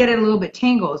 that can get it a little bit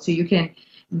tangled. So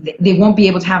they won't be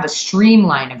able to have a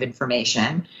streamline of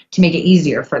information to make it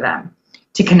easier for them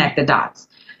to connect the dots,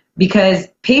 because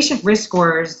patient risk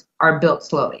scores are built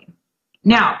slowly.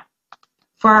 Now,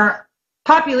 for our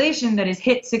population that is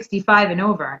hit 65 and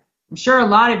over, I'm sure a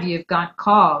lot of you have got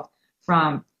calls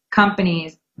from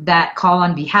companies that call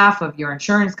on behalf of your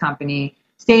insurance company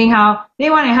stating how they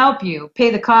want to help you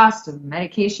pay the cost of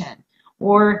medication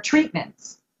or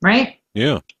treatments, right?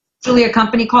 Yeah. Actually, a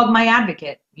company called My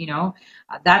Advocate,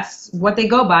 that's what they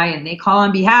go by, and they call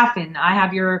on behalf, and I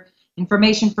have your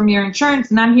information from your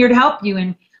insurance, and I'm here to help you,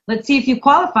 and let's see if you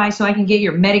qualify so I can get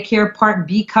your Medicare Part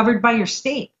B covered by your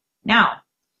state. Now,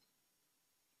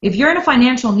 if you're in a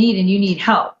financial need and you need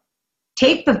help,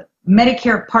 take the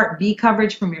Medicare Part B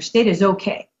coverage from your state is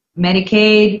okay.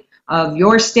 Medicaid of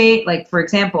your state, like for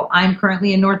example, I'm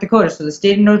currently in North Dakota, so the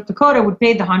state of North Dakota would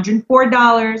pay the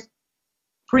 $104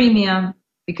 premium,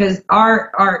 because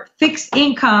our fixed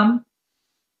income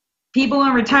people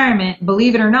in retirement,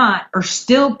 believe it or not, are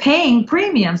still paying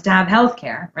premiums to have health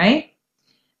care, right?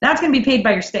 That's going to be paid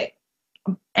by your state.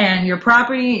 And your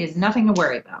property is nothing to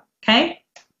worry about, okay?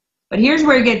 But here's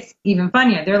where it gets even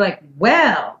funnier. They're like,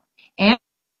 well,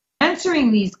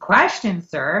 answering these questions,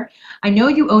 sir, I know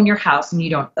you own your house and you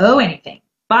don't owe anything,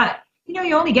 but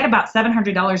you only get about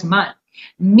 $700 a month.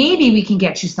 Maybe we can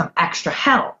get you some extra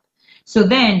help. So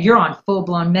then you're on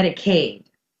full-blown Medicaid.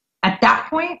 At that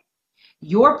point,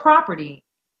 your property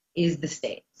is the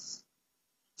state's.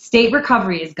 State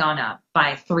recovery has gone up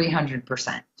by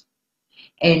 300%.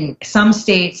 In some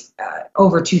states,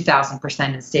 over 2,000%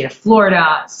 in the state of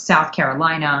Florida, South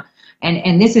Carolina.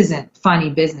 And this isn't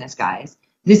funny business, guys.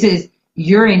 This is,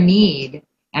 you're in need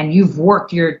and you've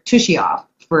worked your tushy off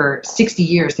for 60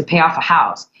 years to pay off a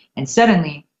house. And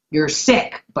suddenly you're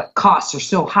sick, but costs are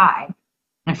so high.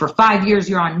 And for 5 years,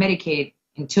 you're on Medicaid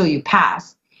until you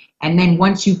pass. And then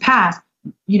once you pass,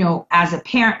 you know, as a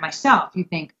parent myself, you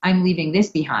think, I'm leaving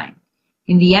this behind.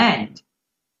 In the end,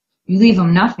 you leave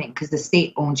them nothing because the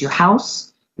state owns your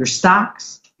house, your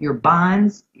stocks, your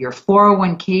bonds, your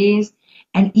 401ks,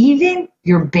 and even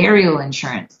your burial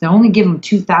insurance. They only give them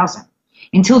 $2,000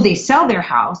 until they sell their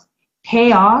house,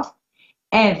 pay off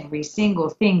every single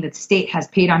thing that the state has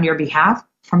paid on your behalf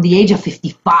from the age of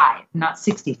 55, not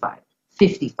 65,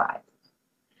 55.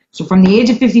 So from the age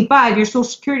of 55, your social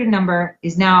security number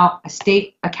is now a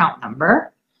state account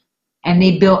number, and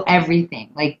they bill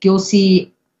everything. Like you'll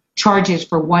see charges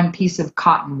for one piece of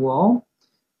cotton wool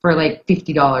for like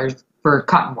 $50 for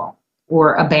cotton wool,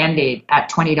 or a Band-Aid at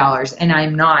 $20. And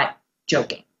I'm not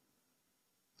joking.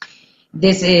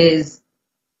 This is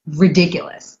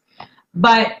ridiculous.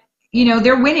 But, you know,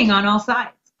 they're winning on all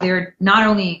sides. They're not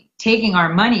only taking our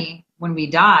money when we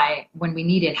die, when we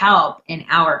needed help, and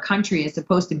our country is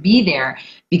supposed to be there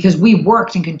because we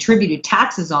worked and contributed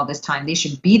taxes all this time. They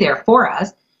should be there for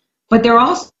us. But they're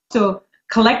also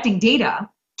collecting data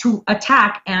to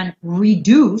attack and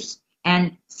reduce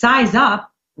and size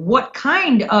up what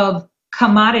kind of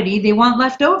commodity they want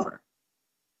left over.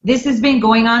 This has been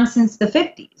going on since the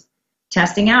 50s.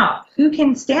 Testing out who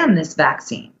can stand this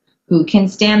vaccine, who can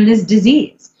stand this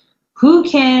disease, who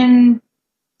can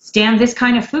stand this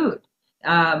kind of food,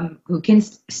 who can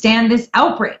stand this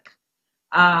outbreak.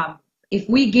 If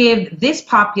we give this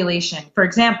population, for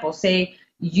example, say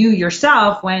you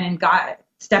yourself went and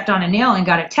stepped on a nail and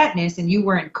got a tetanus and you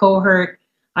were in cohort,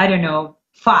 I don't know,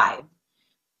 5.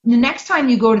 The next time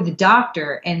you go to the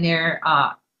doctor and they're,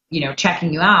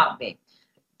 checking you out,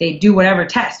 they do whatever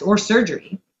test or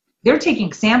surgery, they're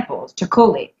taking samples to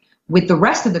collate with the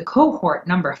rest of the cohort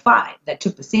number 5 that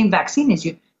took the same vaccine as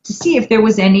you to see if there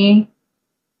was any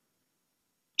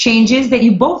changes that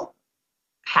you both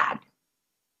had.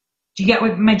 Do you get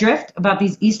what my drift about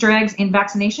these Easter eggs in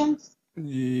vaccinations?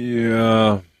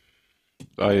 Yeah,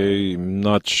 I'm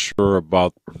not sure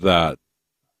about that.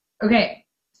 Okay,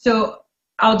 so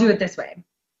I'll do it this way.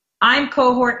 I'm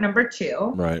cohort number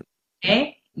 2. Right.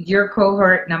 Okay, you're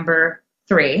cohort number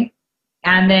 3.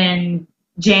 And then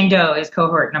Jane Doe is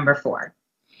cohort number 4.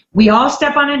 We all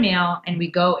step on a nail and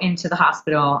we go into the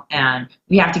hospital and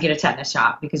we have to get a tetanus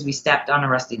shot because we stepped on a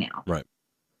rusty nail. Right.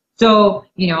 So,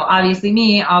 obviously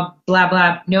me, I'll blah,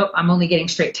 blah. Nope, I'm only getting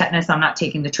straight tetanus. I'm not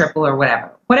taking the triple or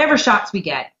whatever. Whatever shots we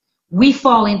get, we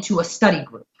fall into a study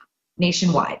group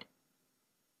nationwide.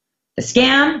 The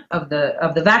scam of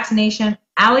the vaccination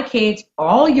allocates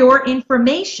all your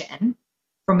information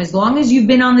from as long as you've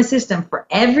been on the system, for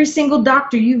every single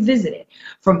doctor you visited,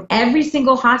 from every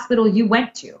single hospital you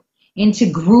went to, into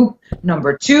group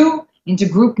number 2, into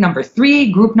group number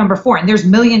 3, group number 4. And there's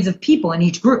millions of people in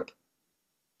each group.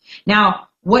 Now,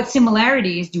 what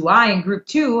similarities do I in group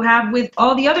 2 have with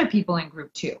all the other people in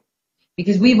group 2?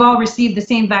 Because we've all received the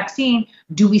same vaccine,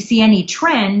 do we see any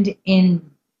trend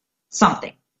in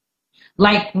something?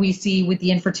 Like we see with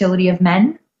the infertility of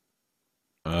men?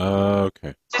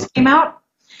 Okay. Just came out.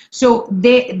 So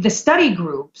the study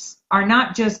groups are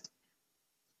not just,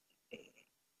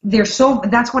 that's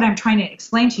what I'm trying to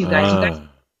explain to you guys. You guys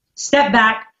step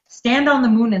back, stand on the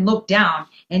moon and look down,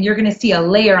 and you're going to see a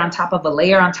layer on top of a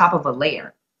layer on top of a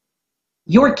layer.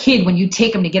 Your kid, when you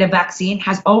take them to get a vaccine,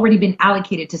 has already been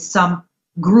allocated to some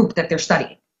group that they're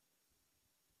studying.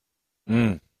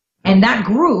 And that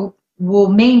group will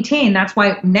maintain, that's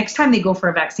why next time they go for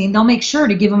a vaccine, they'll make sure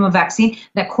to give them a vaccine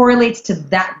that correlates to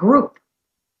that group.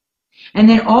 And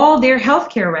then all their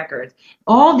healthcare records,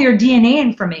 all their DNA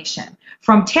information,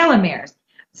 from telomeres,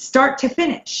 start to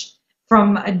finish,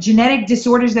 from genetic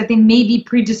disorders that they may be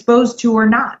predisposed to or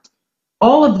not.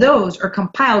 All of those are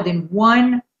compiled in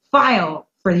one file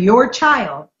for your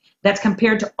child that's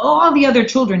compared to all the other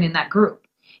children in that group.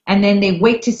 And then they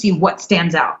wait to see what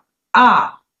stands out.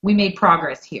 We made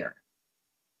progress here.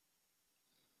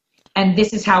 And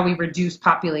this is how we reduce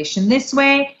population this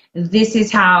way. This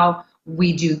is how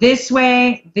we do this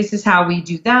way. This is how we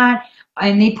do that.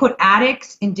 And they put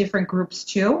addicts in different groups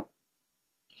too.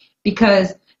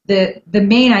 Because the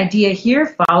main idea here,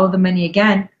 follow the money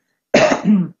again.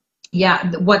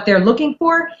 What they're looking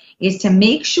for is to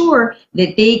make sure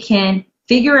that they can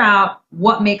figure out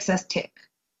what makes us tick.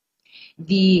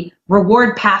 The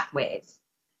reward pathways.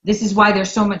 This is why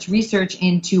there's so much research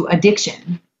into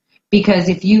addiction, because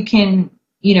if you can,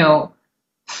 you know,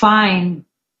 find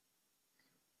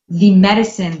the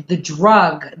medicine, the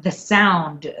drug, the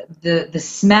sound, the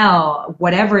smell,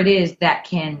 whatever it is that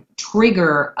can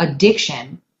trigger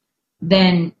addiction,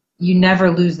 then you never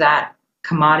lose that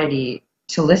commodity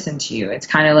to listen to you. It's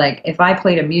kind of like if I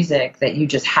played a music that you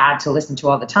just had to listen to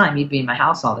all the time, you'd be in my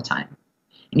house all the time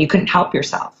and you couldn't help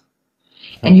yourself.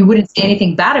 And you wouldn't say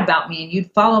anything bad about me, and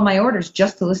you'd follow my orders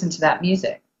just to listen to that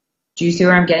music. Do you see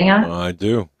where I'm getting at? I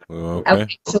do.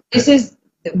 Okay. So this is,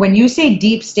 when you say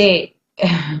deep state,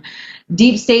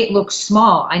 deep state looks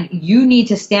small, and you need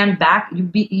to stand back.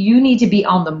 You need to be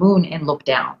on the moon and look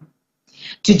down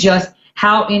to just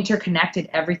how interconnected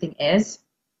everything is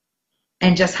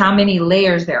and just how many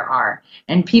layers there are.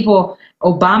 And people,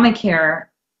 Obamacare,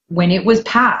 when it was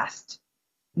passed,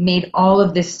 made all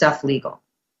of this stuff legal.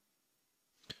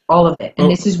 All of it. And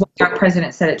this is why our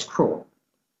president said it's cruel.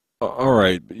 All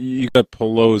right. You got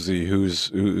Pelosi,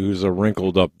 who's a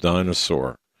wrinkled up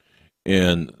dinosaur,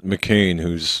 and McCain,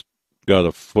 who's got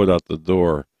a foot out the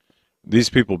door. These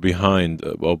people behind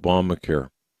Obamacare,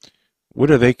 what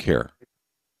do they care?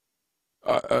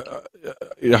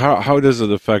 How does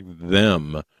it affect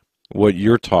them, what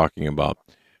you're talking about?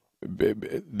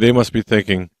 They must be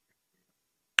thinking,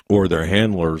 or their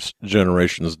handlers,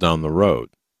 generations down the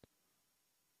road.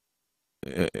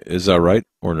 Is that right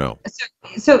or no?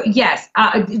 So yes,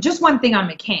 just one thing on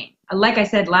McCain. Like I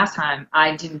said last time,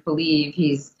 I didn't believe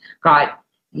he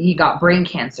got brain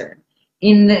cancer.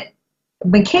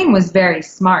 McCain was very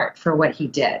smart for what he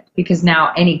did, because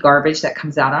now any garbage that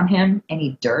comes out on him,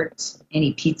 any dirt,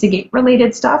 any Pizzagate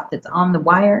related stuff that's on the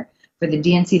wire for the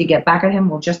DNC to get back at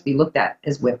him will just be looked at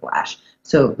as whiplash.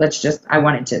 So I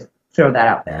wanted to throw that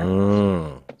out there.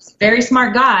 He's a very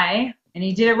smart guy. And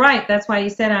he did it right. That's why he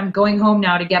said, I'm going home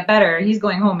now to get better. He's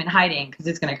going home in hiding because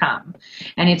it's going to come.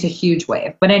 And it's a huge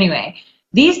wave. But anyway,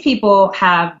 these people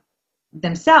have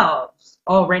themselves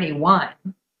already won.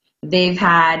 They've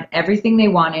had everything they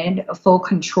wanted, full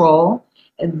control.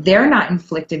 They're not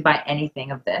inflicted by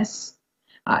anything of this.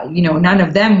 None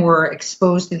of them were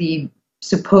exposed to the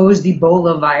supposed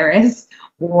Ebola virus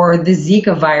or the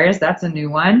Zika virus. That's a new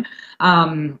one.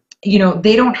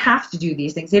 They don't have to do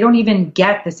these things. They don't even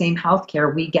get the same health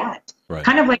care we get. Right.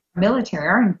 Kind of like our military,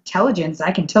 our intelligence, I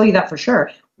can tell you that for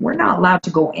sure. We're not allowed to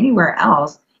go anywhere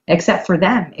else except for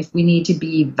them if we need to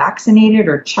be vaccinated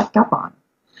or checked up on.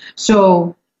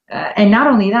 So, and not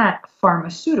only that,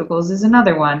 pharmaceuticals is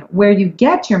another one where you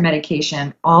get your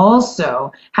medication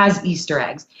also has Easter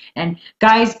eggs. And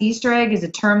guys, Easter egg is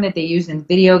a term that they use in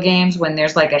video games when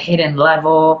there's like a hidden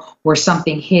level or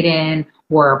something hidden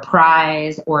or a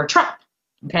prize or a trap,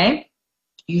 okay?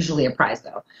 Usually a prize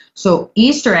though. So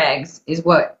Easter eggs is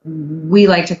what we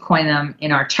like to coin them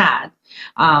in our chat.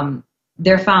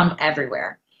 They're found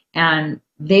everywhere, and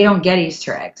they don't get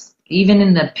Easter eggs. Even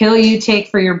in the pill you take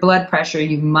for your blood pressure,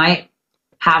 you might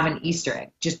have an Easter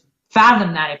egg. Just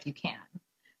fathom that if you can,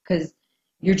 because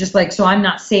you're just like, so I'm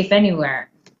not safe anywhere.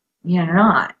 You're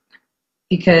not,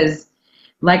 because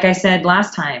like I said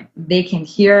last time, they can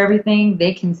hear everything,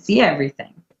 they can see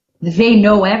everything, they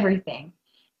know everything.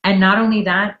 And not only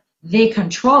that, they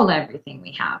control everything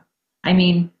we have. I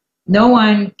mean, no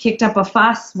one kicked up a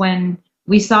fuss when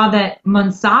we saw that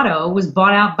Monsanto was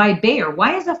bought out by Bayer.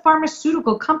 Why is a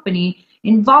pharmaceutical company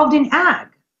involved in ag?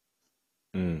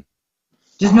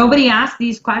 Does nobody ask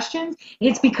these questions?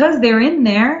 It's because they're in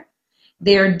there.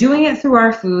 They're doing it through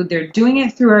our food, they're doing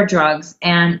it through our drugs,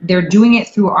 and they're doing it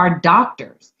through our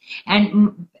doctors.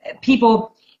 And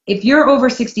people, if you're over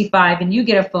 65 and you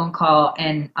get a phone call,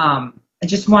 and I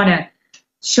just want to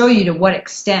show you to what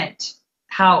extent,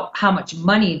 how much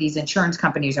money these insurance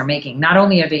companies are making. Not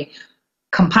only are they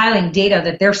compiling data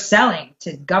that they're selling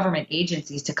to government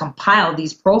agencies to compile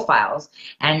these profiles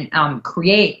and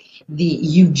create the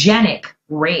eugenic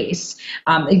race,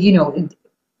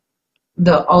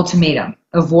 the ultimatum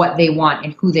of what they want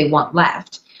and who they want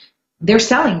left. They're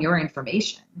selling your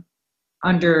information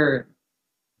under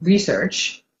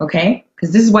research, okay?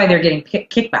 Because this is why they're getting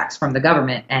kickbacks from the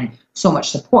government and so much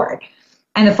support.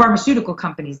 And the pharmaceutical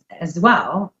companies as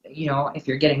well, if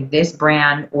you're getting this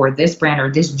brand or this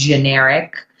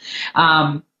generic,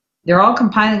 they're all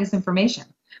compiling this information.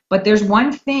 But there's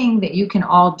one thing that you can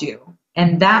all do,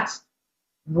 and that's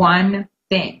one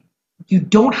thing. You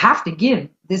don't have to give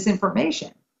this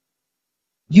information.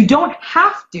 You don't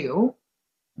have to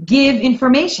give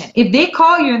information. If they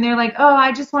call you and they're like, oh,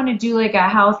 I just want to do like a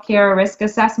healthcare risk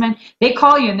assessment, they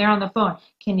call you and they're on the phone.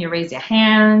 Can you raise your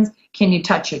hands? Can you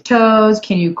touch your toes?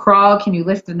 Can you crawl? Can you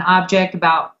lift an object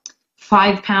about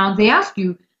 5 pounds? They ask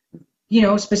you,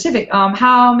 specific.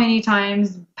 How many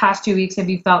times past 2 weeks have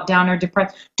you felt down or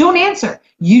depressed? Don't answer.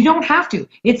 You don't have to.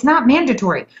 It's not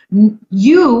mandatory.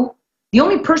 The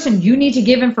only person you need to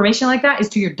give information like that is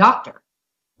to your doctor.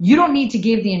 You don't need to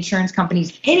give the insurance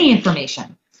companies any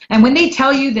information. And when they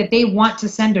tell you that they want to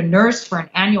send a nurse for an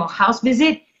annual house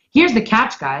visit, here's the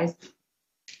catch, guys.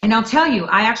 And I'll tell you,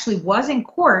 I actually was in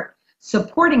court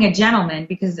supporting a gentleman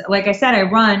because, like I said, I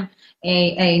run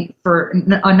for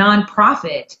a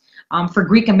nonprofit for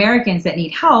Greek Americans that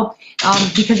need help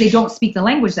because they don't speak the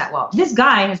language that well. This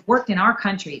guy has worked in our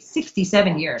country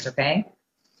 67 years, okay?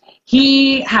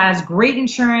 He has great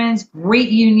insurance, great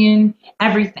union,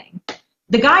 everything.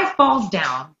 The guy falls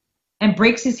down and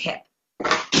breaks his hip.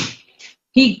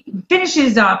 He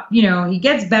finishes up, he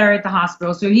gets better at the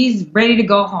hospital, so he's ready to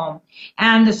go home.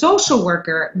 And the social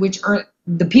worker, which are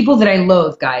the people that I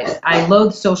loathe, guys. I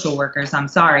loathe social workers. I'm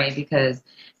sorry, because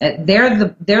they're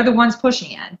the ones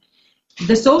pushing it.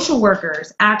 The social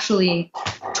workers actually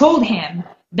told him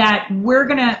that we're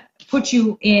going to put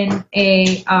you in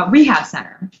a rehab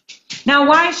center. Now,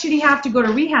 why should he have to go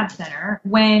to rehab center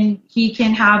when he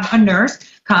can have a nurse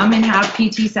come and have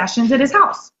PT sessions at his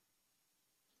house?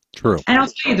 True. And I'll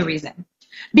tell you the reason.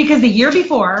 Because the year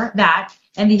before that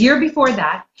and the year before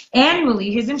that,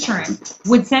 annually his insurance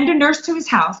would send a nurse to his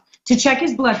house to check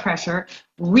his blood pressure,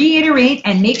 reiterate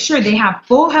and make sure they have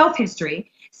full health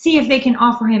history, see if they can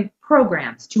offer him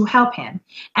programs to help him,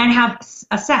 and have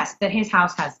assessed that his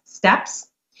house has steps,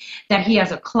 that he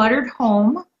has a cluttered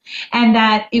home, and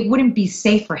that it wouldn't be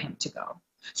safe for him to go.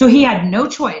 So he had no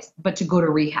choice but to go to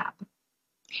rehab,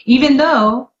 even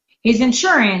though his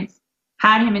insurance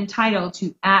had him entitled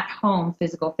to at-home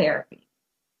physical therapy.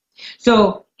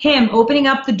 So him opening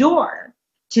up the door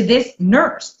to this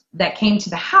nurse that came to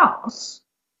the house,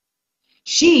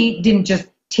 she didn't just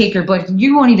take her blood.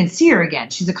 You won't even see her again.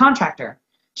 She's a contractor.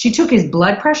 She took his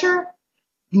blood pressure,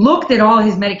 looked at all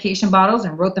his medication bottles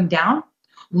and wrote them down,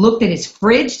 looked at his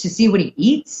fridge to see what he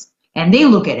eats, and they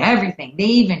look at everything. They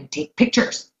even take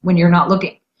pictures when you're not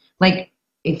looking. Like,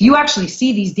 if you actually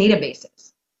see these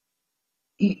databases,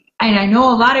 and I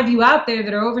know a lot of you out there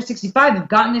that are over 65 have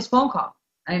gotten this phone call.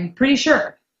 I'm pretty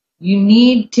sure. You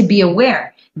need to be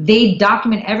aware. They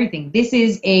document everything. This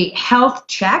is a health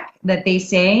check that they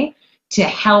say to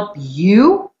help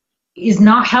you is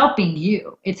not helping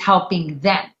you. It's helping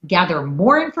them gather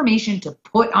more information to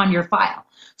put on your file.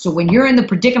 So when you're in the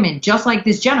predicament, just like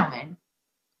this gentleman,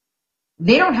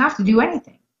 they don't have to do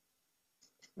anything.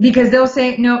 Because they'll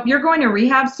say, no, you're going to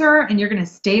rehab, sir, and you're going to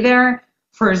stay there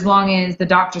for as long as the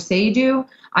doctors say you do.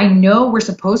 I know we're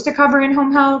supposed to cover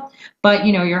in-home health, but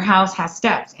your house has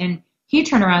steps. And he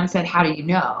turned around and said, how do you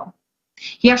know?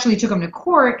 He actually took him to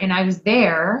court, and I was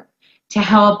there to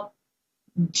help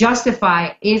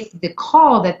justify if the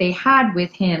call that they had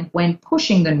with him when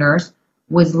pushing the nurse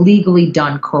was legally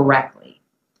done correctly.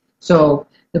 So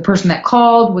the person that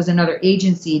called was another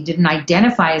agency, didn't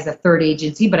identify as a third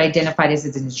agency, but identified as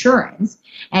his insurance.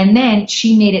 And then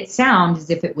she made it sound as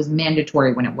if it was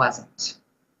mandatory when it wasn't.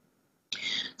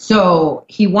 So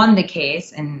he won the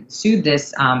case and sued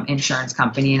this insurance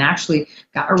company and actually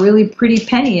got a really pretty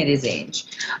penny at his age.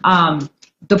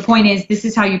 The point is, this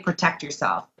is how you protect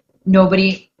yourself.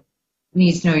 Nobody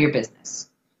needs to know your business.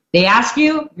 They ask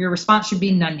you, your response should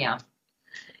be none, yeah.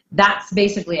 That's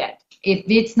basically it. If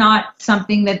it's not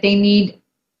something that they need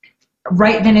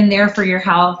right then and there for your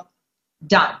health,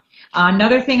 done.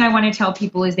 Another thing I want to tell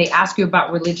people is they ask you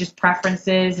about religious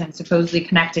preferences and supposedly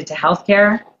connected to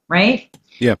healthcare, right?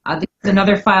 Yeah. This is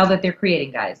another file that they're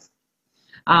creating, guys.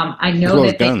 I know as well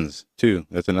that as guns too.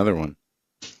 That's another one.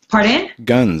 Pardon?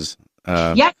 Guns.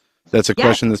 Yes. That's a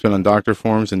question that's been on doctor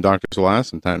forums, and doctors will ask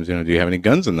sometimes, do you have any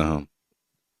guns in the home?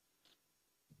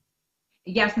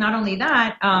 Yes, not only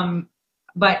that,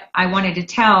 but I wanted to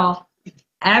tell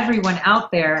everyone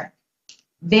out there,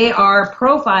 they are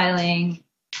profiling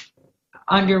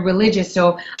under religious.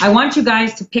 So I want you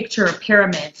guys to picture a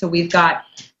pyramid. So we've got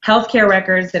healthcare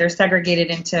records that are segregated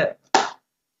into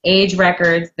age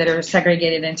records that are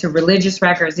segregated into religious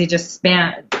records. They just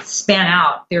span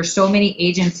out. There's so many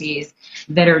agencies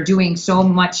that are doing so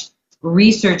much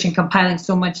research and compiling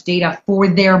so much data for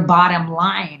their bottom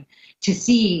line to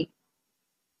see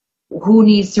who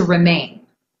needs to remain.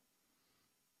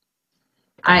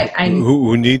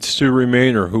 Who needs to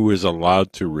remain or who is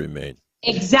allowed to remain?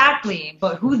 Exactly,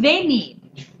 but who they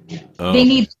need. Oh. They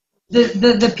need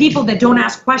the people that don't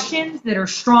ask questions, that are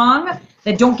strong,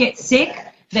 that don't get sick,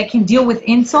 that can deal with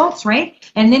insults, right?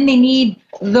 And then they need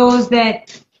those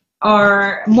that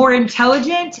are more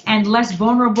intelligent and less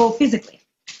vulnerable physically.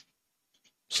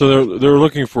 So they're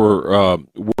looking for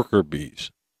worker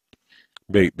bees.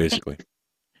 Basically.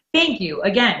 Thank you.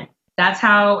 Again, that's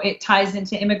how it ties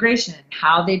into immigration,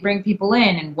 how they bring people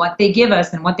in and what they give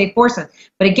us and what they force us.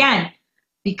 But again,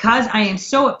 because I am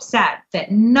so upset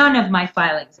that none of my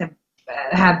filings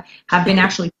have been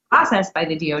actually processed by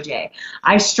the DOJ,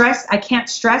 I can't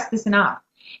stress this enough.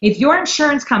 If your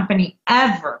insurance company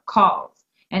ever calls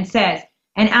and says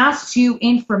and asks you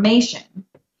information,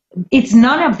 it's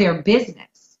none of their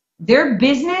business. Their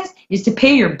business is to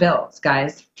pay your bills,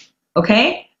 guys.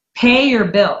 Okay? Pay your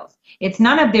bills. It's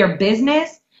none of their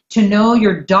business to know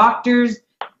your doctor's,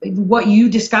 what you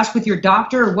discussed with your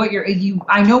doctor, or what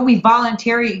I know we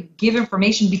voluntarily give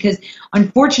information because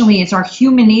unfortunately it's our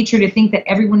human nature to think that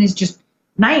everyone is just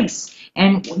nice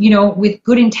and, with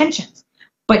good intentions.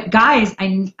 But guys,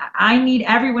 I need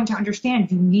everyone to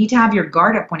understand, you need to have your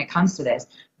guard up when it comes to this.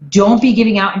 Don't be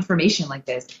giving out information like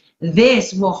this.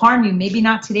 This will harm you. Maybe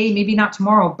not today, maybe not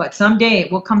tomorrow, but someday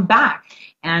it will come back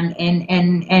and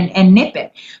nip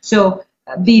it. So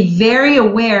be very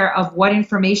aware of what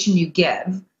information you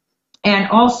give. And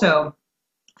also,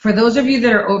 for those of you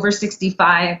that are over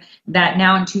 65, that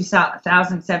now in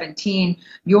 2017,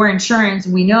 your insurance,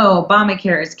 we know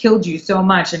Obamacare has killed you so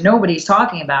much and nobody's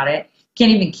talking about it.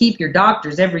 Can't even keep your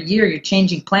doctors. Every year you're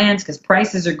changing plans because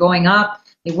prices are going up.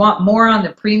 They want more on the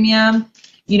premium.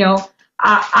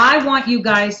 I want you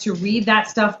guys to read that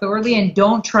stuff thoroughly and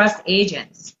don't trust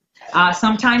agents.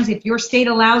 Sometimes if your state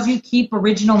allows you, keep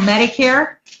original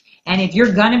Medicare. And if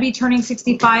you're going to be turning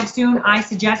 65 soon, I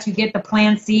suggest you get the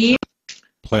Plan C.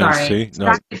 Plan C?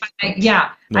 No.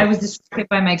 No. I was distracted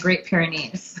by my Great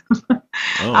Pyrenees.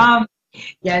 Oh.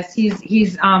 Yes,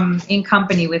 he's in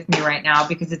company with me right now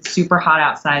because it's super hot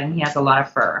outside and he has a lot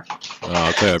of fur.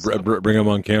 Okay, bring him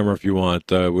on camera if you want.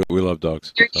 We love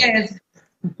dogs. Here he is.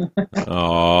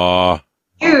 Aw.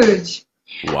 Huge.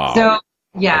 Wow. So,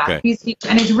 yeah, Okay. he's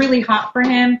and it's really hot for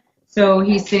him, so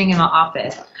he's sitting in the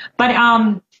office. But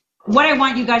what I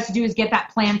want you guys to do is get that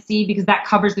Plan C because that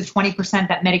covers the 20%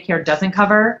 that Medicare doesn't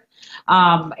cover.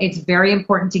 It's very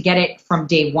important to get it from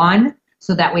day one,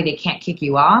 so that way they can't kick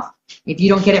you off. If you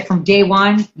don't get it from day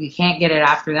one, you can't get it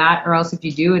after that, or else if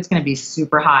you do, it's going to be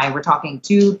super high. We're talking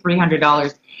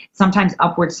 $200-$300, sometimes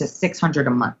upwards to $600 a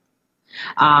month.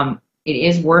 It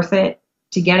is worth it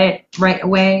to get it right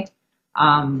away.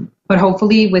 But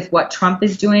hopefully with what Trump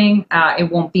is doing,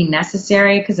 it won't be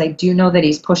necessary because I do know that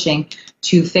he's pushing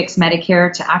to fix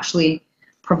Medicare to actually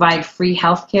provide free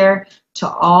health care to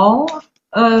all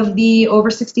of the over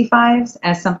 65s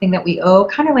as something that we owe,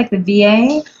 kind of like the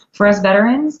VA for us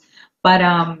veterans. But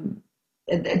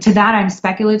to that, I'm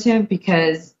speculative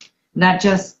because that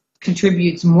just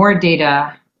contributes more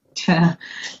data to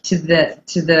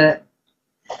the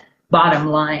bottom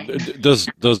line. Does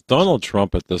Donald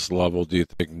Trump at this level, do you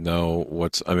think, know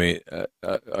what's, who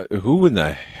in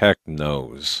the heck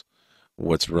knows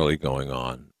what's really going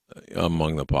on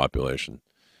among the population?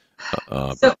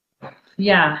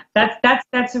 Yeah,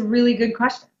 that's a really good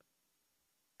question.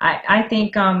 I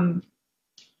think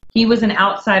he was an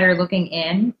outsider looking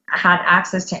in, had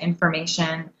access to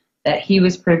information that he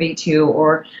was privy to,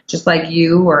 or just like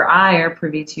you or I are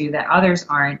privy to that others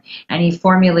aren't, and he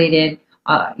formulated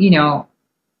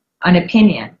an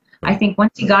opinion. I think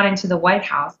once he got into the White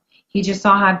House, he just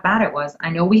saw how bad it was.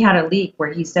 I know we had a leak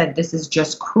where he said this is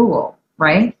just cruel,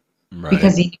 right?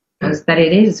 Because he knows that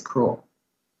it is cruel,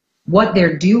 what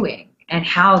they're doing and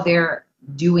how they're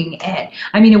doing it.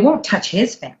 It won't touch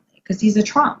his family because he's a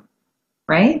Trump,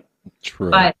 right?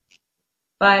 True.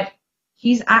 But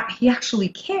he actually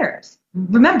cares.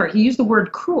 Remember, he used the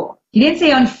word cruel. He didn't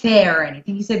say unfair or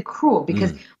anything. He said cruel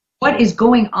because what is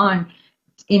going on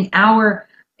in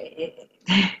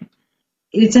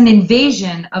it's an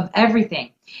invasion of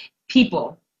everything.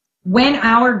 People, when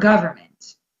our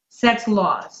government sets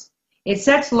laws, it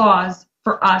sets laws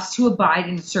for us to abide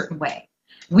in a certain way.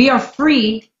 We are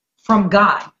free from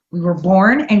God. We were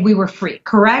born and we were free,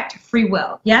 correct? Free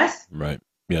will, yes? Right,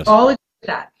 yes. All of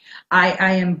that.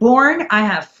 I am born, I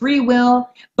have free will,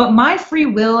 but my free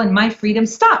will and my freedom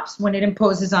stops when it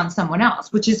imposes on someone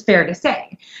else, which is fair to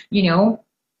say.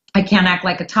 I can't act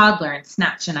like a toddler and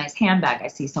snatch a nice handbag I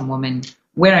see some woman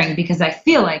wearing because I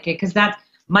feel like it, because that's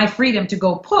my freedom to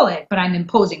go pull it, but I'm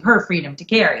imposing her freedom to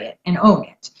carry it and own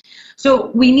it. So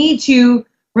we need to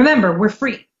remember we're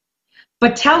free.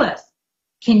 But tell us,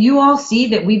 can you all see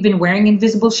that we've been wearing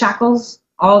invisible shackles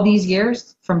all these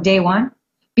years from day one?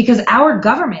 Because our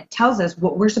government tells us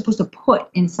what we're supposed to put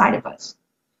inside of us.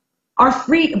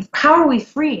 How are we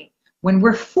free when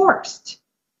we're forced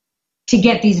to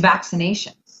get these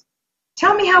vaccinations?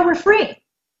 Tell me how we're free.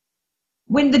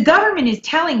 When the government is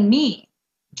telling me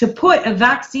to put a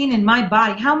vaccine in my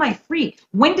body, how am I free?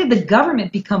 When did the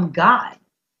government become God?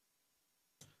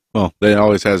 Well, it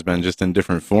always has been, just in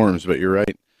different forms. But you're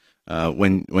right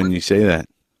when you say that.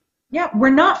 Yeah, we're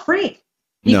not free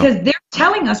because they're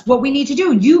telling us what we need to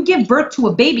do. You give birth to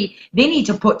a baby, they need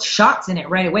to put shots in it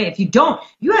right away. If you don't,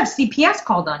 you have CPS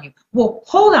called on you. Well,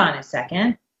 hold on a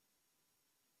second.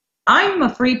 I'm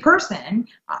a free person.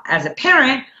 As a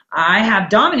parent, I have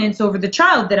dominance over the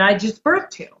child that I just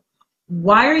birthed to.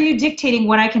 Why are you dictating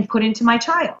what I can put into my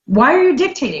child? Why are you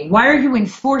dictating? Why are you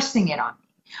enforcing it on me?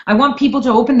 I want people to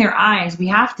open their eyes. We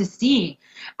have to see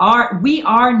we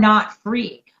are not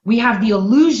free. We have the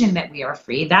illusion that we are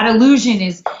free. That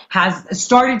illusion has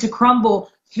started to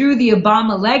crumble through the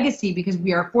Obama legacy because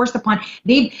we are forced upon.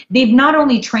 They've not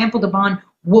only trampled upon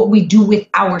what we do with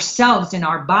ourselves and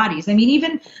our bodies. I mean,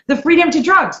 even the freedom to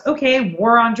drugs. Okay,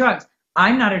 war on drugs.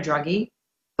 I'm not a druggie,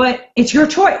 but it's your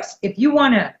choice. If you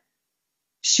want to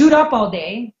shoot up all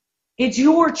day, it's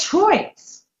your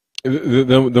choice.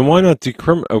 Then why not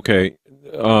decriminalize? Okay.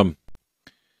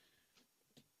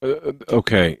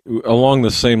 Okay. Along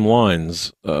the same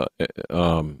lines,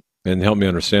 and help me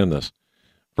understand this.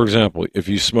 For example, if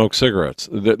you smoke cigarettes,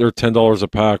 they're $10 a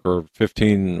pack or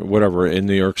 15, whatever, in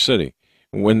New York City.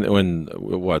 When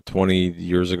what, 20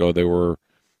 years ago they were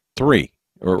 3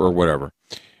 or whatever.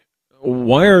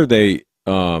 Why are they?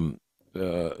 Then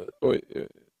why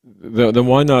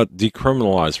not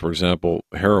decriminalize, for example,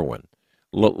 heroin?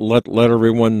 Let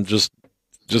everyone just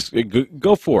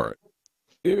go for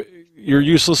it. You're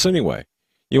useless anyway.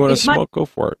 You want to smoke? Go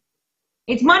for it.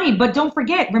 It's money, but don't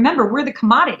forget. Remember, we're the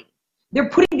commodity. They're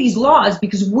putting these laws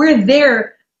because we're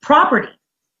their property,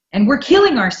 and we're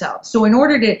killing ourselves. So in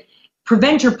order to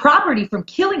prevent your property from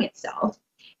killing itself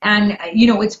and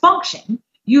its function,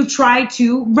 you try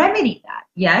to remedy that.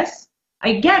 Yes.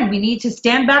 Again, we need to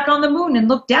stand back on the moon and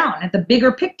look down at the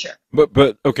bigger picture.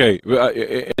 But okay,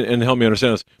 and help me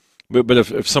understand this. But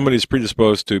if somebody's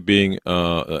predisposed to being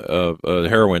a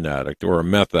heroin addict or a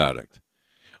meth addict,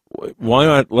 why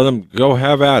not let them go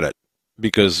have at it?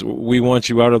 Because we want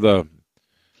you out of the.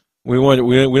 We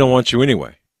don't want you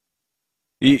anyway.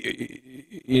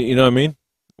 You know what I mean?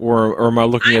 Or am I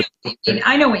looking at?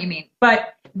 I know what you mean,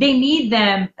 but they need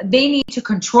to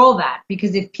control that,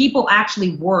 because if people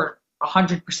actually were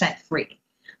 100% free,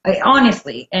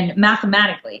 honestly and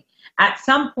mathematically, at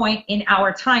some point in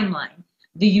our timeline,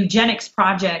 the eugenics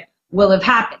project will have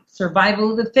happened.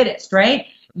 Survival of the fittest, right?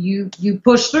 You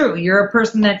push through. You're a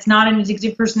person that's not an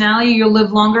addictive personality. You'll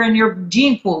live longer, and your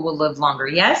gene pool will live longer.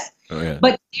 Yes. Oh, yeah.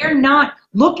 But they're not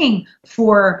looking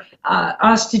for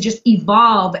us to just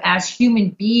evolve as human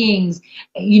beings,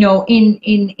 in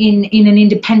an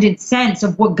independent sense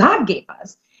of what God gave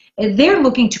us. They're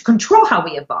looking to control how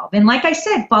we evolve. And like I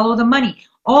said, follow the money.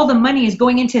 All the money is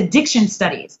going into addiction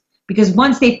studies, because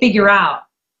once they figure out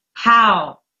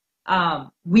how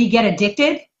we get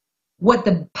addicted, what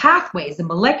the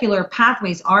molecular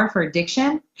pathways are for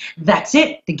addiction, that's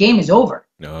it. The game is over.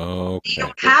 Okay. You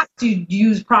don't have to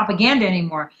use propaganda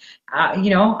anymore.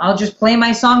 I'll just play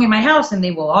my song in my house and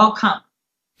they will all come.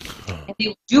 And they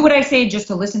will do what I say just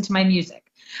to listen to my music.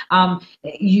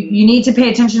 You need to pay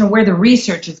attention to where the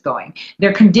research is going.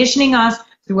 They're conditioning us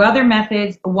through other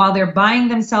methods while they're buying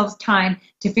themselves time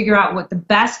to figure out what the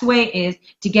best way is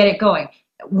to get it going.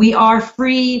 We are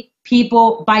free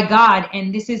people by God,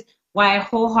 and this is why I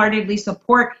wholeheartedly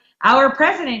support our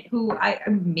president, who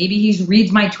maybe he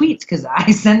reads my tweets because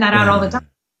I send that out all the time.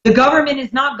 The government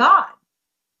is not God.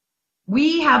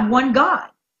 We have one God.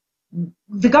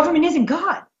 The government isn't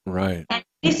God. Right. And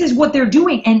this is what they're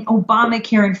doing, and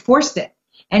Obamacare enforced it.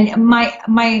 And my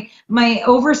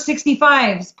over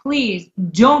 65s, please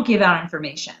don't give out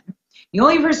information. The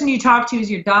only person you talk to is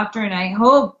your doctor, and I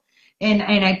hope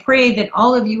and I pray that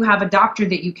all of you have a doctor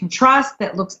that you can trust,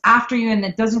 that looks after you, and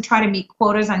that doesn't try to meet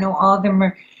quotas. I know all of them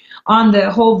are on the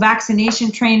whole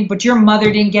vaccination train, but your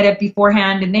mother didn't get it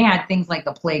beforehand, and they had things like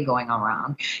the plague going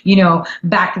around.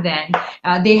 Back then,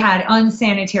 they had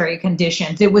unsanitary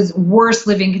conditions. It was worse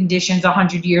living conditions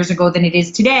 100 years ago than it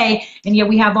is today, and yet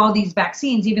we have all these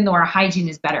vaccines, even though our hygiene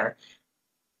is better.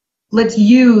 Let's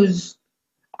use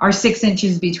our 6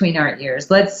 inches between our ears.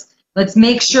 Let's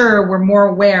make sure we're more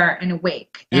aware and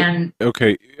awake. And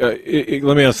okay,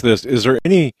 let me ask this: is there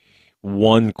any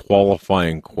one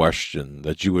qualifying question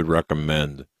that you would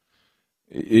recommend,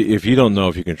 if you don't know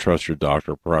if you can trust your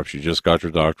doctor? Perhaps you just got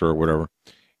your doctor or whatever.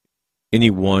 Any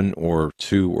 1 or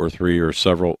 2 or 3 or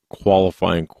several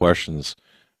qualifying questions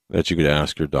that you could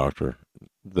ask your doctor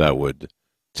that would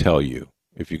tell you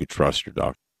if you could trust your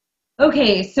doctor?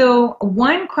 Okay, so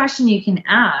one question you can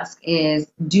ask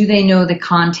is, do they know the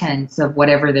contents of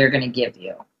whatever they're going to give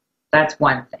you? That's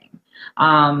one thing.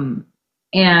 Um,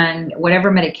 and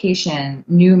whatever medication,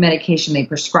 new medication they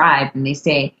prescribe, and they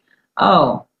say,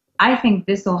 oh, I think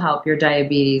this will help your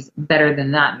diabetes better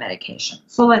than that medication.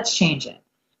 So let's change it.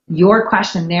 Your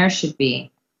question there should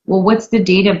be, well, what's the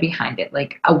data behind it?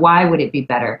 Like, why would it be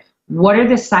better? What are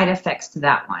the side effects to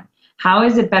that one? How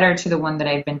is it better to the one that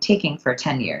I've been taking for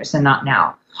 10 years and not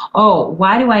now? Oh,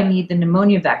 why do I need the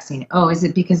pneumonia vaccine? Oh, is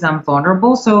it because I'm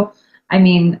vulnerable? So, I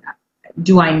mean,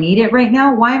 do I need it right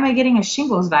now? Why am I getting a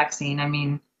shingles vaccine? I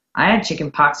mean, I had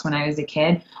chickenpox when I was a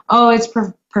kid. Oh, it's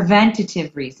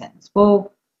preventative reasons.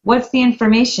 Well, what's the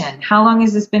information? How long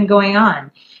has this been going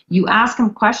on? You ask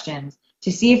them questions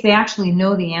to see if they actually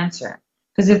know the answer.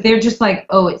 Because if they're just like,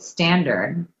 oh, it's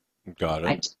standard, Got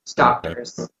it.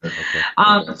 doctors.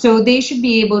 Okay. So they should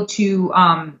be able to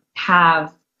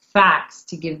have facts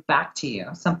to give back to you,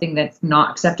 something that's not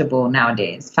acceptable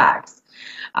nowadays, facts.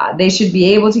 They should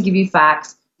be able to give you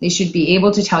facts. They should be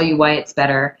able to tell you why it's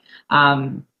better.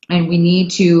 And we need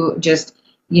to just,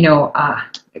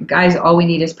 guys, all we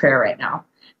need is prayer right now,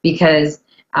 because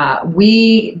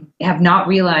we have not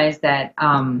realized that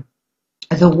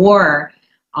the war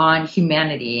on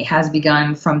humanity has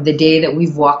begun from the day that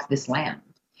we've walked this land.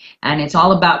 And it's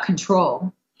all about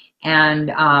control. And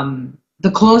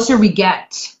the closer we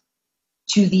get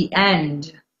to the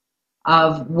end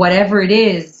of whatever it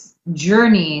is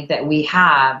journey that we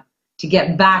have to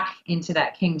get back into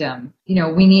that kingdom,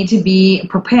 we need to be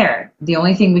prepared. The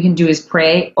only thing we can do is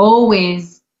pray.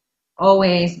 Always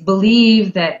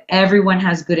believe that everyone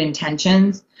has good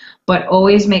intentions, but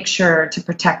always make sure to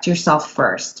protect yourself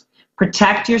first.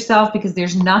 Protect yourself, because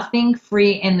there's nothing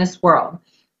free in this world.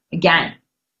 Again,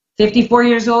 54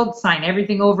 years old, sign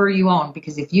everything over you own,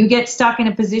 because if you get stuck in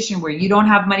a position where you don't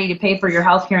have money to pay for your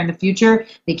health care in the future,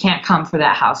 they can't come for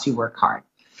that house you work hard.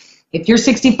 If you're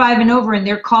 65 and over and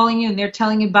they're calling you and they're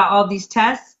telling you about all these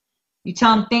tests, you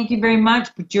tell them, thank you very much,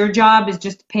 but your job is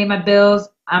just to pay my bills.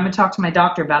 I'm going to talk to my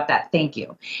doctor about that. Thank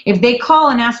you. If they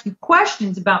call and ask you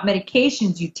questions about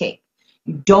medications you take,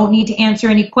 you don't need to answer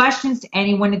any questions to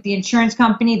anyone at the insurance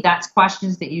company. That's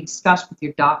questions that you discuss with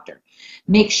your doctor.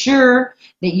 Make sure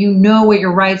that you know what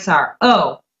your rights are.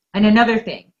 Oh, and another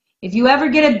thing, if you ever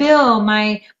get a bill,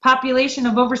 my population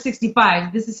of over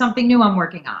 65, this is something new I'm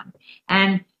working on,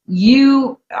 and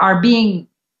you are being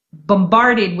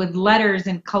bombarded with letters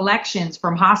and collections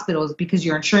from hospitals because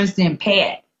your insurance didn't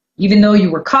pay it, even though you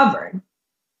were covered.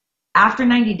 After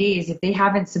 90 days, if they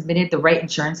haven't submitted the right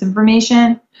insurance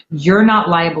information, you're not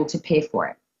liable to pay for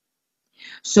it.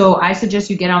 So I suggest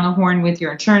you get on the horn with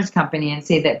your insurance company and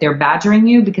say that they're badgering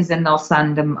you, because then they'll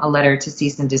send them a letter to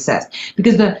cease and desist.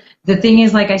 Because the thing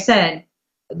is, like I said,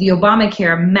 the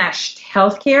Obamacare meshed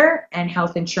healthcare and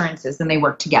health insurances, and they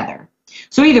work together.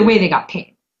 So either way, they got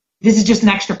paid. This is just an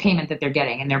extra payment that they're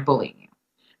getting, and they're bullying you.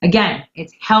 Again,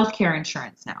 it's healthcare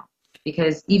insurance now.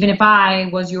 Because even if I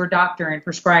was your doctor and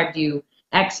prescribed you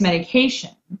X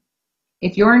medication,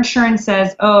 if your insurance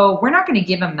says, oh, we're not going to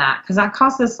give him that because that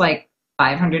costs us like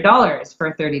 $500 for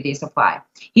a 30-day supply.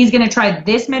 He's going to try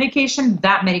this medication,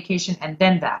 that medication, and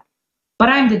then that. But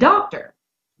I'm the doctor.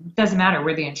 It doesn't matter.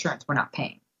 We're the insurance. We're not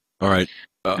paying. All right.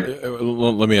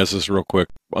 Let me ask this real quick.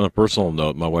 On a personal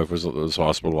note, my wife was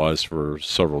hospitalized for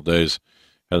several days,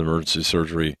 had emergency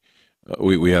surgery.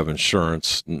 We have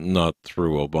insurance, not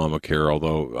through Obamacare,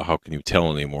 although how can you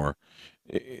tell anymore?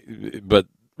 But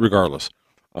regardless,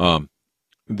 the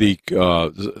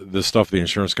stuff the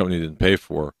insurance company didn't pay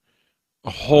for,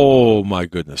 oh my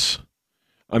goodness!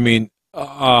 I mean,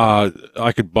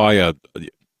 I could buy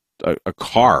a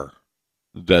car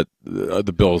that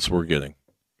the bills we're getting.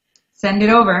 Send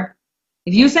it over.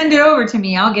 If you send it over to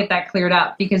me, I'll get that cleared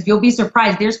up, because you'll be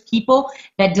surprised. There's people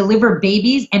that deliver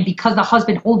babies, and because the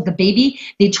husband holds the baby,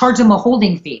 they charge them a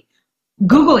holding fee.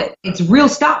 Google it. It's real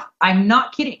stuff. I'm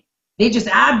not kidding. They just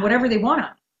add whatever they want on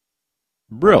it.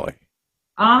 Really?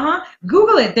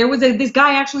 Google it. There was this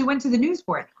guy actually went to the news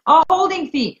for it. A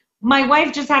holding fee. My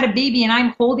wife just had a baby, and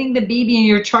I'm holding the baby, and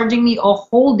you're charging me a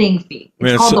holding fee.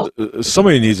 Man,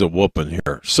 somebody needs a whooping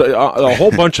here. So, a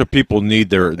whole bunch of people need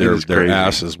their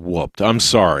asses whooped. I'm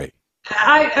sorry.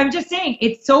 I'm just saying,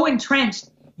 it's so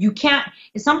entrenched. You can't.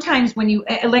 Sometimes when you,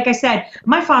 like I said,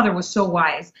 my father was so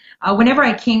wise. Whenever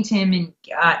I came to him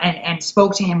and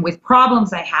spoke to him with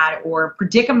problems I had or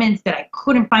predicaments that I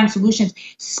couldn't find solutions,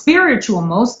 spiritual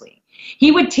mostly,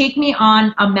 he would take me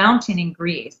on a mountain in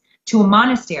Greece to a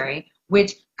monastery,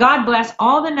 which God bless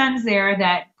all the nuns there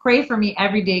that pray for me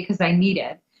every day because I need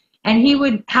it. And he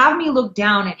would have me look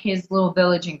down at his little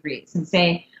village in Greece and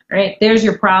say, all right, there's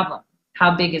your problem.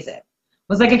 How big is it?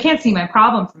 I was like, I can't see my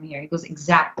problem from here. He goes,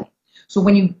 exactly. So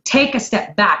when you take a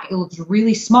step back, it looks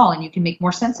really small and you can make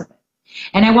more sense of it.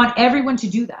 And I want everyone to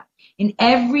do that. In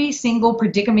every single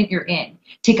predicament you're in,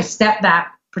 take a step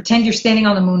back, pretend you're standing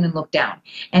on the moon and look down.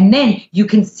 And then you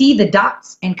can see the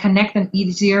dots and connect them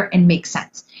easier and make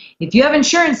sense. If you have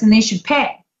insurance and they should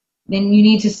pay, then you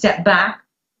need to step back,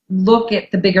 look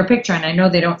at the bigger picture. And I know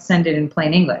they don't send it in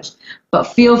plain English, but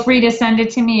feel free to send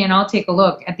it to me and I'll take a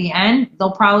look. At the end,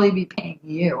 they'll probably be paying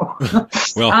you.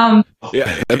 Well,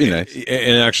 yeah, that'd be nice.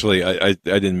 And actually, I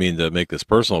didn't mean to make this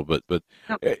personal, but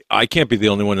I can't be the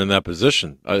only one in that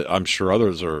position. I'm sure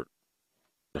others are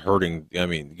hurting. I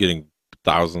mean, getting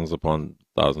thousands upon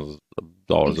thousands of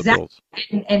dollars of bills.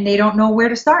 And they don't know where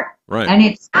to start. Right. And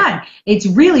it's sad. It's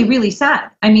really, really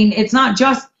sad. I mean, it's not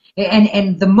just,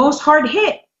 and the most hard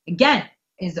hit, again,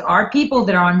 is our people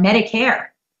that are on Medicare.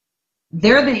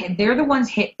 They're the ones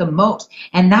hit the most.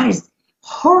 And that is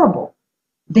horrible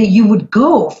that you would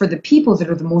go for the people that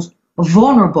are the most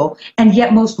vulnerable and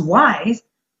yet most wise,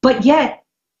 but yet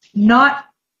not,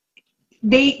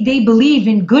 they believe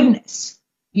in goodness.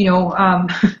 You know,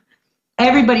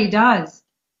 everybody does.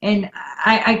 And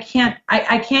I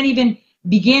can't even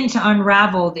begin to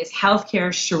unravel this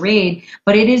healthcare charade,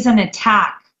 but it is an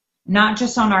attack, not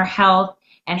just on our health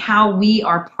and how we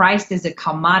are priced as a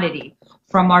commodity,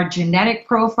 from our genetic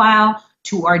profile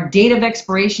to our date of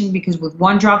expiration, because with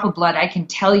one drop of blood, I can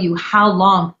tell you how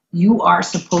long you are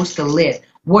supposed to live,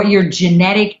 what your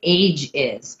genetic age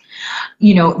is.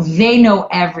 You know, they know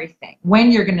everything,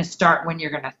 when you're going to start, when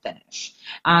you're going to finish.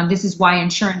 This is why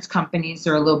insurance companies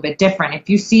are a little bit different. If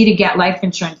you see to get life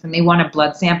insurance and they want a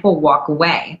blood sample, walk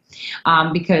away.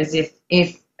 Because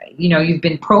if you know you've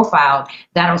been profiled,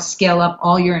 that'll scale up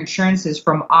all your insurances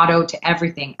from auto to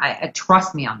everything.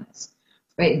 Trust me on this.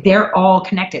 Right? They're all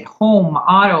connected. Home,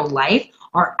 auto, life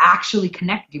are actually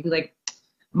connected. You'd be like,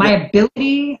 my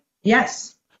ability,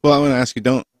 yes. Well, I want to ask you,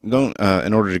 don't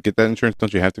in order to get that insurance,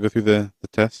 don't you have to go through the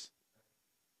tests?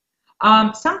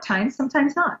 Sometimes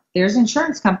not. There's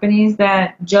insurance companies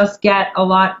that just get a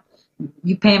lot.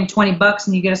 You pay them $20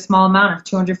 and you get a small amount of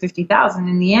 $250,000.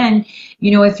 In the end,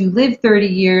 you know, if you live 30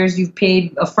 years, you've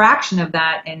paid a fraction of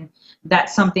that, and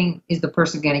that's something. Is the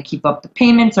person going to keep up the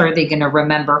payments? Are they going to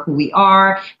remember who we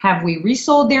are? Have we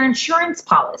resold their insurance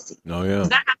policy? Oh yeah.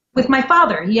 That happened with my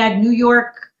father. He had New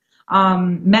York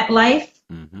MetLife.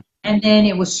 Mm-hmm. And then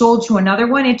it was sold to another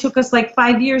one. It took us like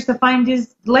 5 years to find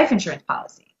his life insurance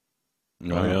policy.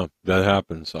 Oh yeah, that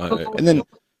happens. And then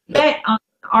bet on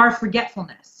our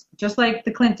forgetfulness, just like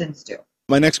the Clintons do.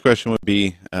 My next question would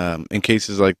be, in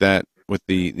cases like that, with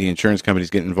the insurance companies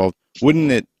getting involved,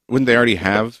 wouldn't they already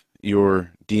have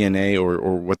your DNA or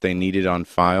what they needed on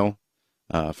file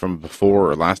from before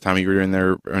or last time you were in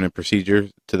there in a procedure,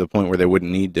 to the point where they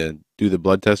wouldn't need to do the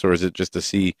blood test? Or is it just to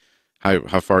see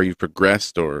how far you've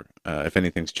progressed, or if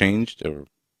anything's changed, or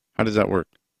how does that work?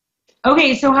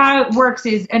 Okay, so how it works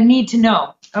is a need to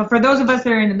know. For those of us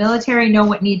that are in the military, know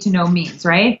what need to know means,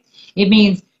 right? It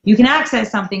means you can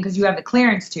access something because you have the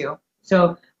clearance to.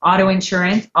 So auto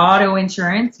insurance,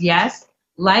 yes.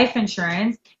 Life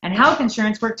insurance and health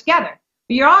insurance work together.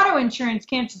 But your auto insurance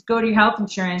can't just go to your health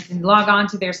insurance and log on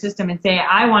to their system and say,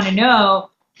 I want to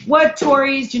know what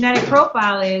Tori's genetic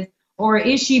profile is, or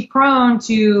is she prone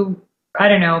to, I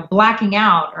don't know, blacking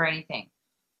out or anything.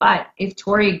 But if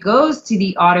Tori goes to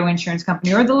the auto insurance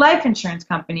company or the life insurance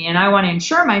company and I want to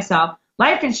insure myself,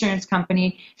 life insurance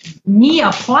company, me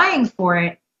applying for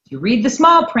it, you read the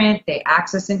small print, they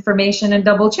access information and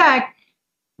double check,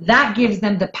 that gives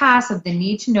them the pass of the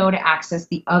need to know to access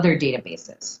the other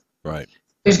databases. Right.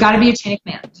 There's got to be a chain of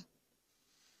command.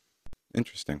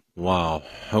 Interesting. Wow.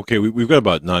 Okay, we've got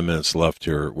about 9 minutes left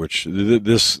here, which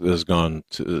this has gone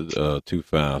too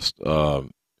fast.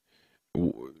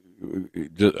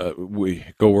 We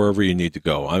go wherever you need to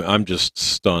go. I'm just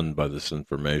stunned by this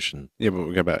information. Yeah, but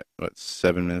we got about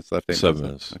 7 minutes left. 7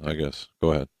 minutes, okay. I guess.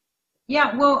 Go ahead.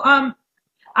 Yeah. Well,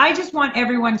 I just want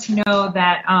everyone to know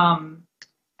that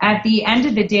at the end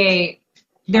of the day,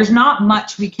 there's not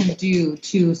much we can do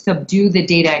to subdue the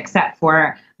data, except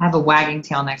for I have a wagging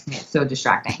tail next to me. It's so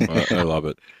distracting. I love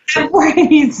it.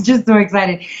 He's just so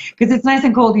excited because it's nice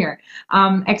and cold here.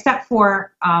 Except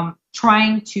for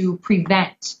trying to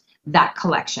prevent that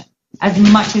collection as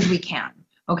much as we can.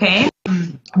 Okay.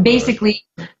 Basically,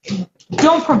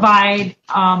 don't provide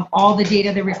all the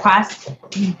data they request.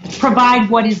 Provide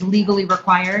what is legally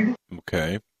required.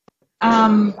 Okay.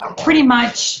 Pretty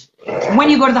much, when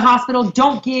you go to the hospital,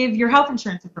 don't give your health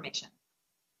insurance information.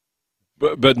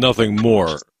 But nothing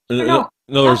more. No,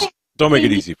 in other words, don't make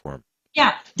it easy for them.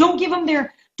 Yeah, don't give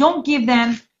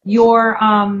them your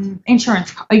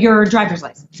insurance, your driver's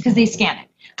license, because they scan it.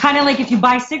 Kind of like if you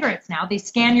buy cigarettes now, they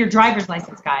scan your driver's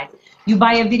license, guys. You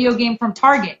buy a video game from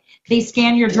Target, they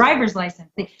scan your driver's license.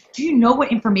 Do you know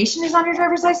what information is on your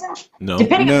driver's license? No.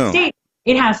 Depending on the state,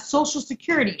 it has social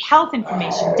security, health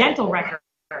information, dental records.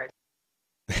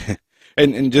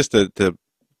 and just to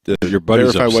Your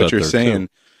buddy's verify what upset you're there, saying,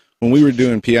 too. when we were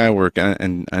doing PI work,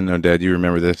 and I know, Dad, you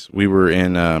remember this, we were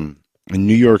in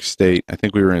New York State. I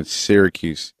think we were in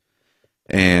Syracuse.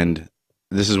 And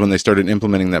this is when they started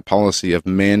implementing that policy of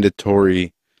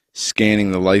mandatory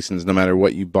scanning the license no matter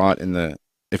what you bought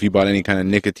if you bought any kind of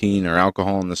nicotine or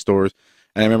alcohol in the stores.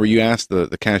 And I remember you asked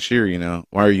the cashier,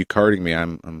 why are you carding me?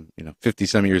 I'm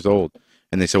 50-some years old.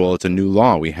 And they said, well, it's a new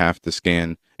law. We have to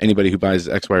scan anybody who buys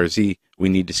X, Y, or Z. We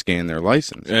need to scan their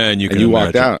license. And you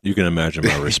walked out. You can imagine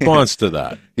my response to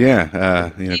that.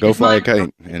 Yeah, go fly a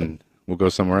kite, and we'll go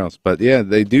somewhere else. But yeah,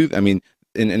 they do. I mean,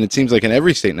 and it seems like in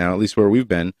every state now, at least where we've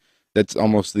been, that's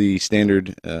almost the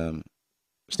standard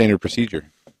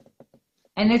procedure.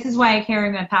 And this is why I carry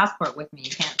my passport with me.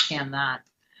 You can't scan that.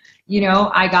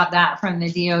 I got that from the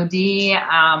DOD,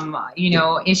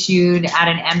 issued at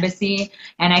an embassy,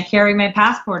 and I carry my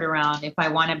passport around if I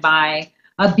want to buy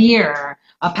a beer,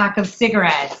 a pack of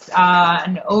cigarettes,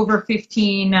 an over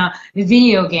 15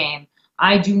 video game.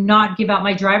 I do not give out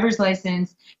my driver's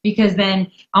license, because then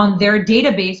on their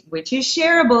database, which is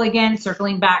shareable, again,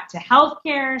 circling back to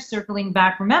healthcare, circling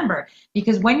back, remember,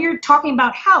 because when you're talking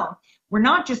about health, we're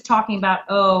not just talking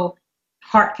about,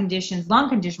 heart conditions, lung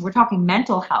conditions, we're talking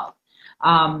mental health,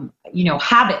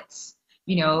 habits.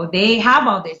 They have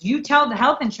all this. You tell the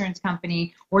health insurance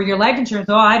company or your life insurance,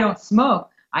 I don't smoke.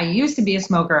 I used to be a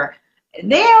smoker.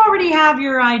 They already have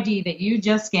your ID that you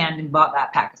just scanned and bought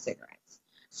that pack of cigarettes.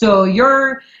 So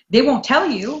they won't tell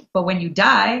you, but when you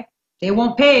die, they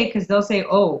won't pay, because they'll say,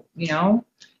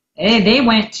 they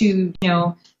went to,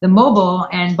 the mobile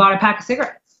and bought a pack of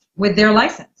cigarettes with their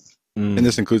license. And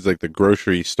this includes like the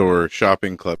grocery store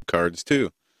shopping club cards too,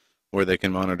 where they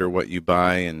can monitor what you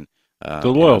buy and the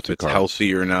loyalty if it's cards.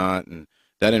 Healthy or not, and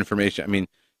that information. I mean,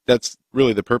 that's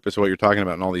really the purpose of what you're talking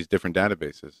about in all these different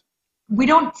databases. We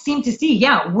don't seem to see.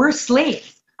 Yeah, we're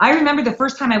slaves. I remember the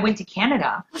first time I went to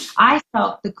Canada, I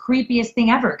felt the creepiest thing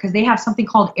ever, because they have something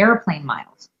called airplane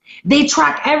miles. They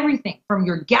track everything from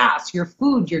your gas, your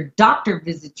food, your doctor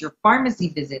visits, your pharmacy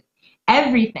visits,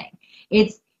 everything.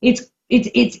 It's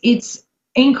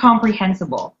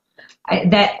incomprehensible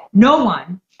that no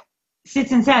one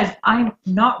sits and says, I'm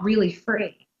not really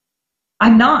free.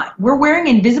 I'm not. We're wearing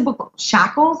invisible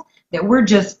shackles that we're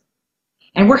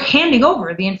handing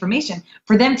over the information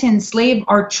for them to enslave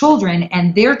our children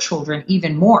and their children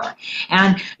even more.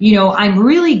 And, I'm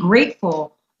really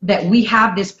grateful that we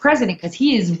have this president, because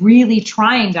he is really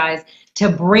trying, guys, to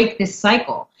break this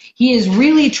cycle. He is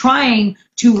really trying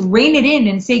to rein it in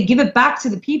and say, give it back to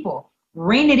the people.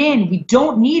 Rein it in. We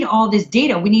don't need all this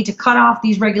data. We need to cut off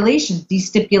these regulations, these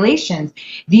stipulations,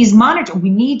 these monitors. We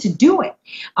need to do it.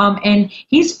 And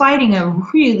he's fighting a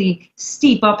really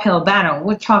steep uphill battle.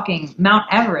 We're talking Mount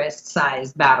Everest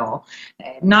sized battle,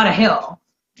 not a hill.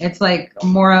 It's like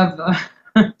more of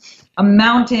a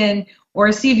mountain or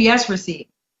a CVS receipt.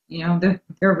 They're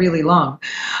really long.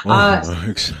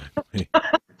 Exactly.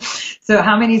 So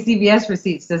how many CVS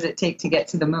receipts does it take to get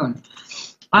to the moon?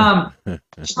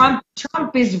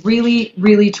 Trump is really,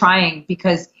 really trying,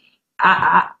 because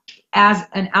as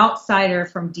an outsider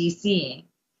from DC,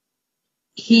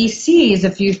 he sees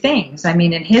a few things. I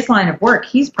mean, in his line of work,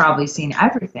 he's probably seen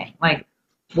everything. Like,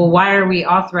 well, why are we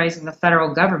authorizing the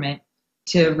federal government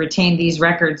to retain these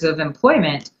records of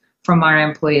employment from our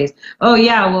employees? Oh,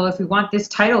 yeah, well, if we want this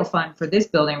title fund for this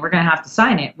building, we're going to have to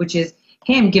sign it, which is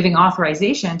him giving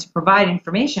authorization to provide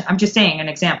information. I'm just saying an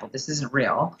example. This isn't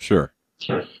real. Sure.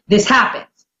 This happens.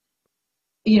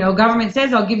 Government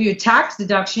says, I'll give you a tax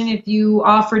deduction if you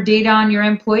offer data on your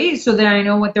employees so that I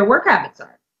know what their work habits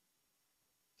are.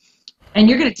 And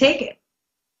you're going to take it,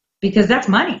 because that's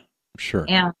money. Sure.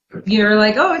 And you're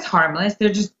like, it's harmless.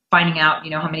 They're just finding out,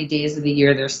 how many days of the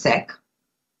year they're sick.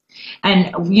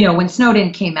 And, when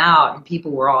Snowden came out and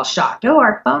people were all shocked,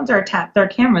 our phones are tapped, our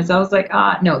cameras. I was like,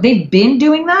 no, they've been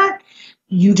doing that.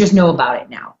 You just know about it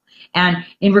now. And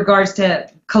in regards to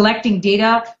collecting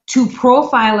data to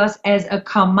profile us as a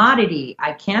commodity,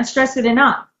 I can't stress it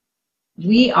enough.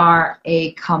 We are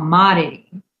a commodity.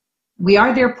 We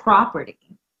are their property.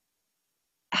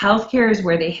 Healthcare is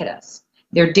where they hit us.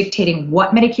 They're dictating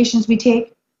what medications we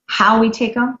take, how we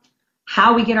take them,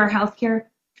 how we get our healthcare,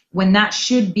 when that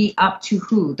should be up to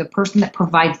who? The person that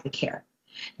provides the care.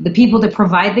 The people that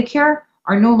provide the care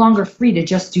are no longer free to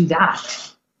just do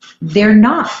that. They're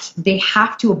not. They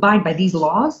have to abide by these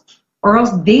laws, or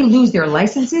else they lose their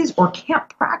licenses or can't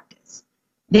practice.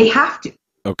 They have to.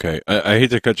 Okay, I hate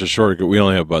to cut you short. We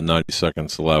only have about 90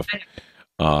 seconds left.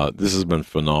 This has been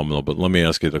phenomenal, but let me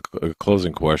ask you the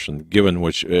closing question. Given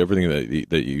everything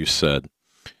that you said,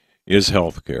 is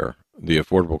healthcare, the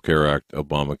Affordable Care Act,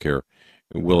 Obamacare,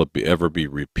 will it ever be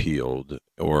repealed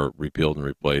and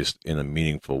replaced in a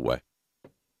meaningful way?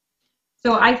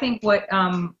 So I think what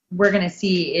we're going to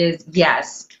see is,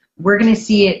 yes, we're going to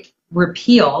see it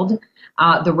repealed.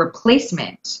 The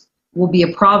replacement will be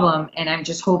a problem, and I'm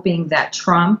just hoping that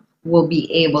Trump will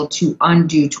be able to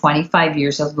undo 25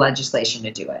 years of legislation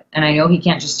to do it. And I know he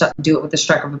can't just do it with the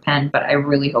stroke of a pen, but I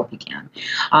really hope he can.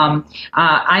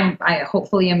 I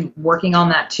hopefully am working on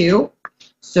that too.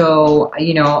 So,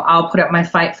 I'll put up my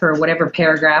fight for whatever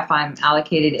paragraph I'm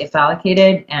allocated, if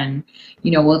allocated, and,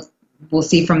 we'll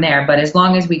see from there. But as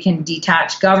long as we can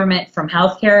detach government from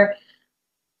healthcare,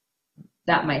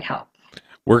 that might help.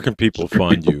 Where can people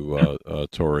find you,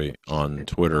 Tori, on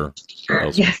Twitter?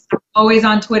 Yes, I'm always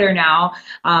on Twitter now.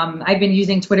 I've been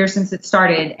using Twitter since it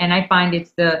started, and I find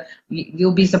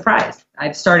you'll be surprised.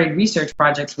 I've started research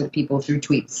projects with people through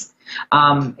tweets.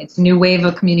 It's a new wave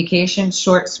of communication,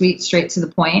 short, sweet, straight to the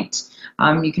point.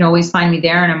 You can always find me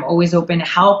there, and I'm always open to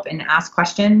help and ask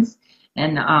questions.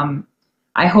 And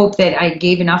I hope that I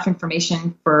gave enough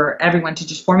information for everyone to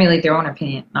just formulate their own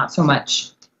opinion, not so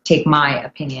much take my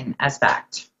opinion as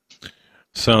fact.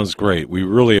 Sounds great. We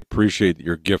really appreciate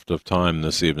your gift of time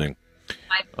this evening.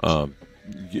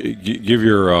 Give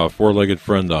your four-legged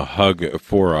friend a hug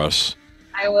for us.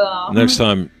 I will. Next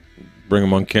time, bring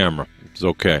him on camera. It's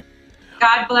okay.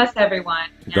 God bless everyone.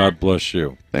 God bless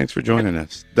you. Thanks for joining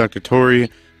us. Dr. Tori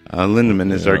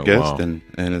Lindeman is our guest, wow. and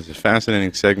it's a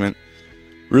fascinating segment,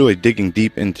 really digging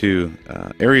deep into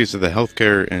areas of the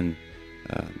healthcare and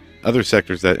other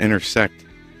sectors that intersect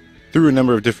through a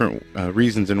number of different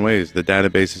reasons and ways, the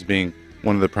database is being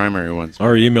one of the primary ones.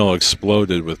 Our email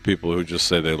exploded with people who just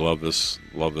say they love this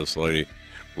lady,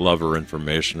 love her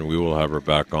information. We will have her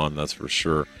back on, that's for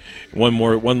sure.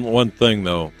 One thing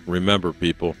though, remember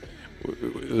people,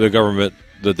 the government,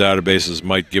 the databases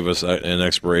might give us an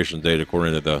expiration date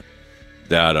according to the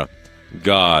data.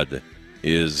 God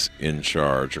is in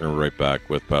charge. We're going to be right back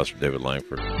with Pastor David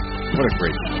Langford. What a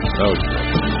great show. That was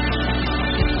great.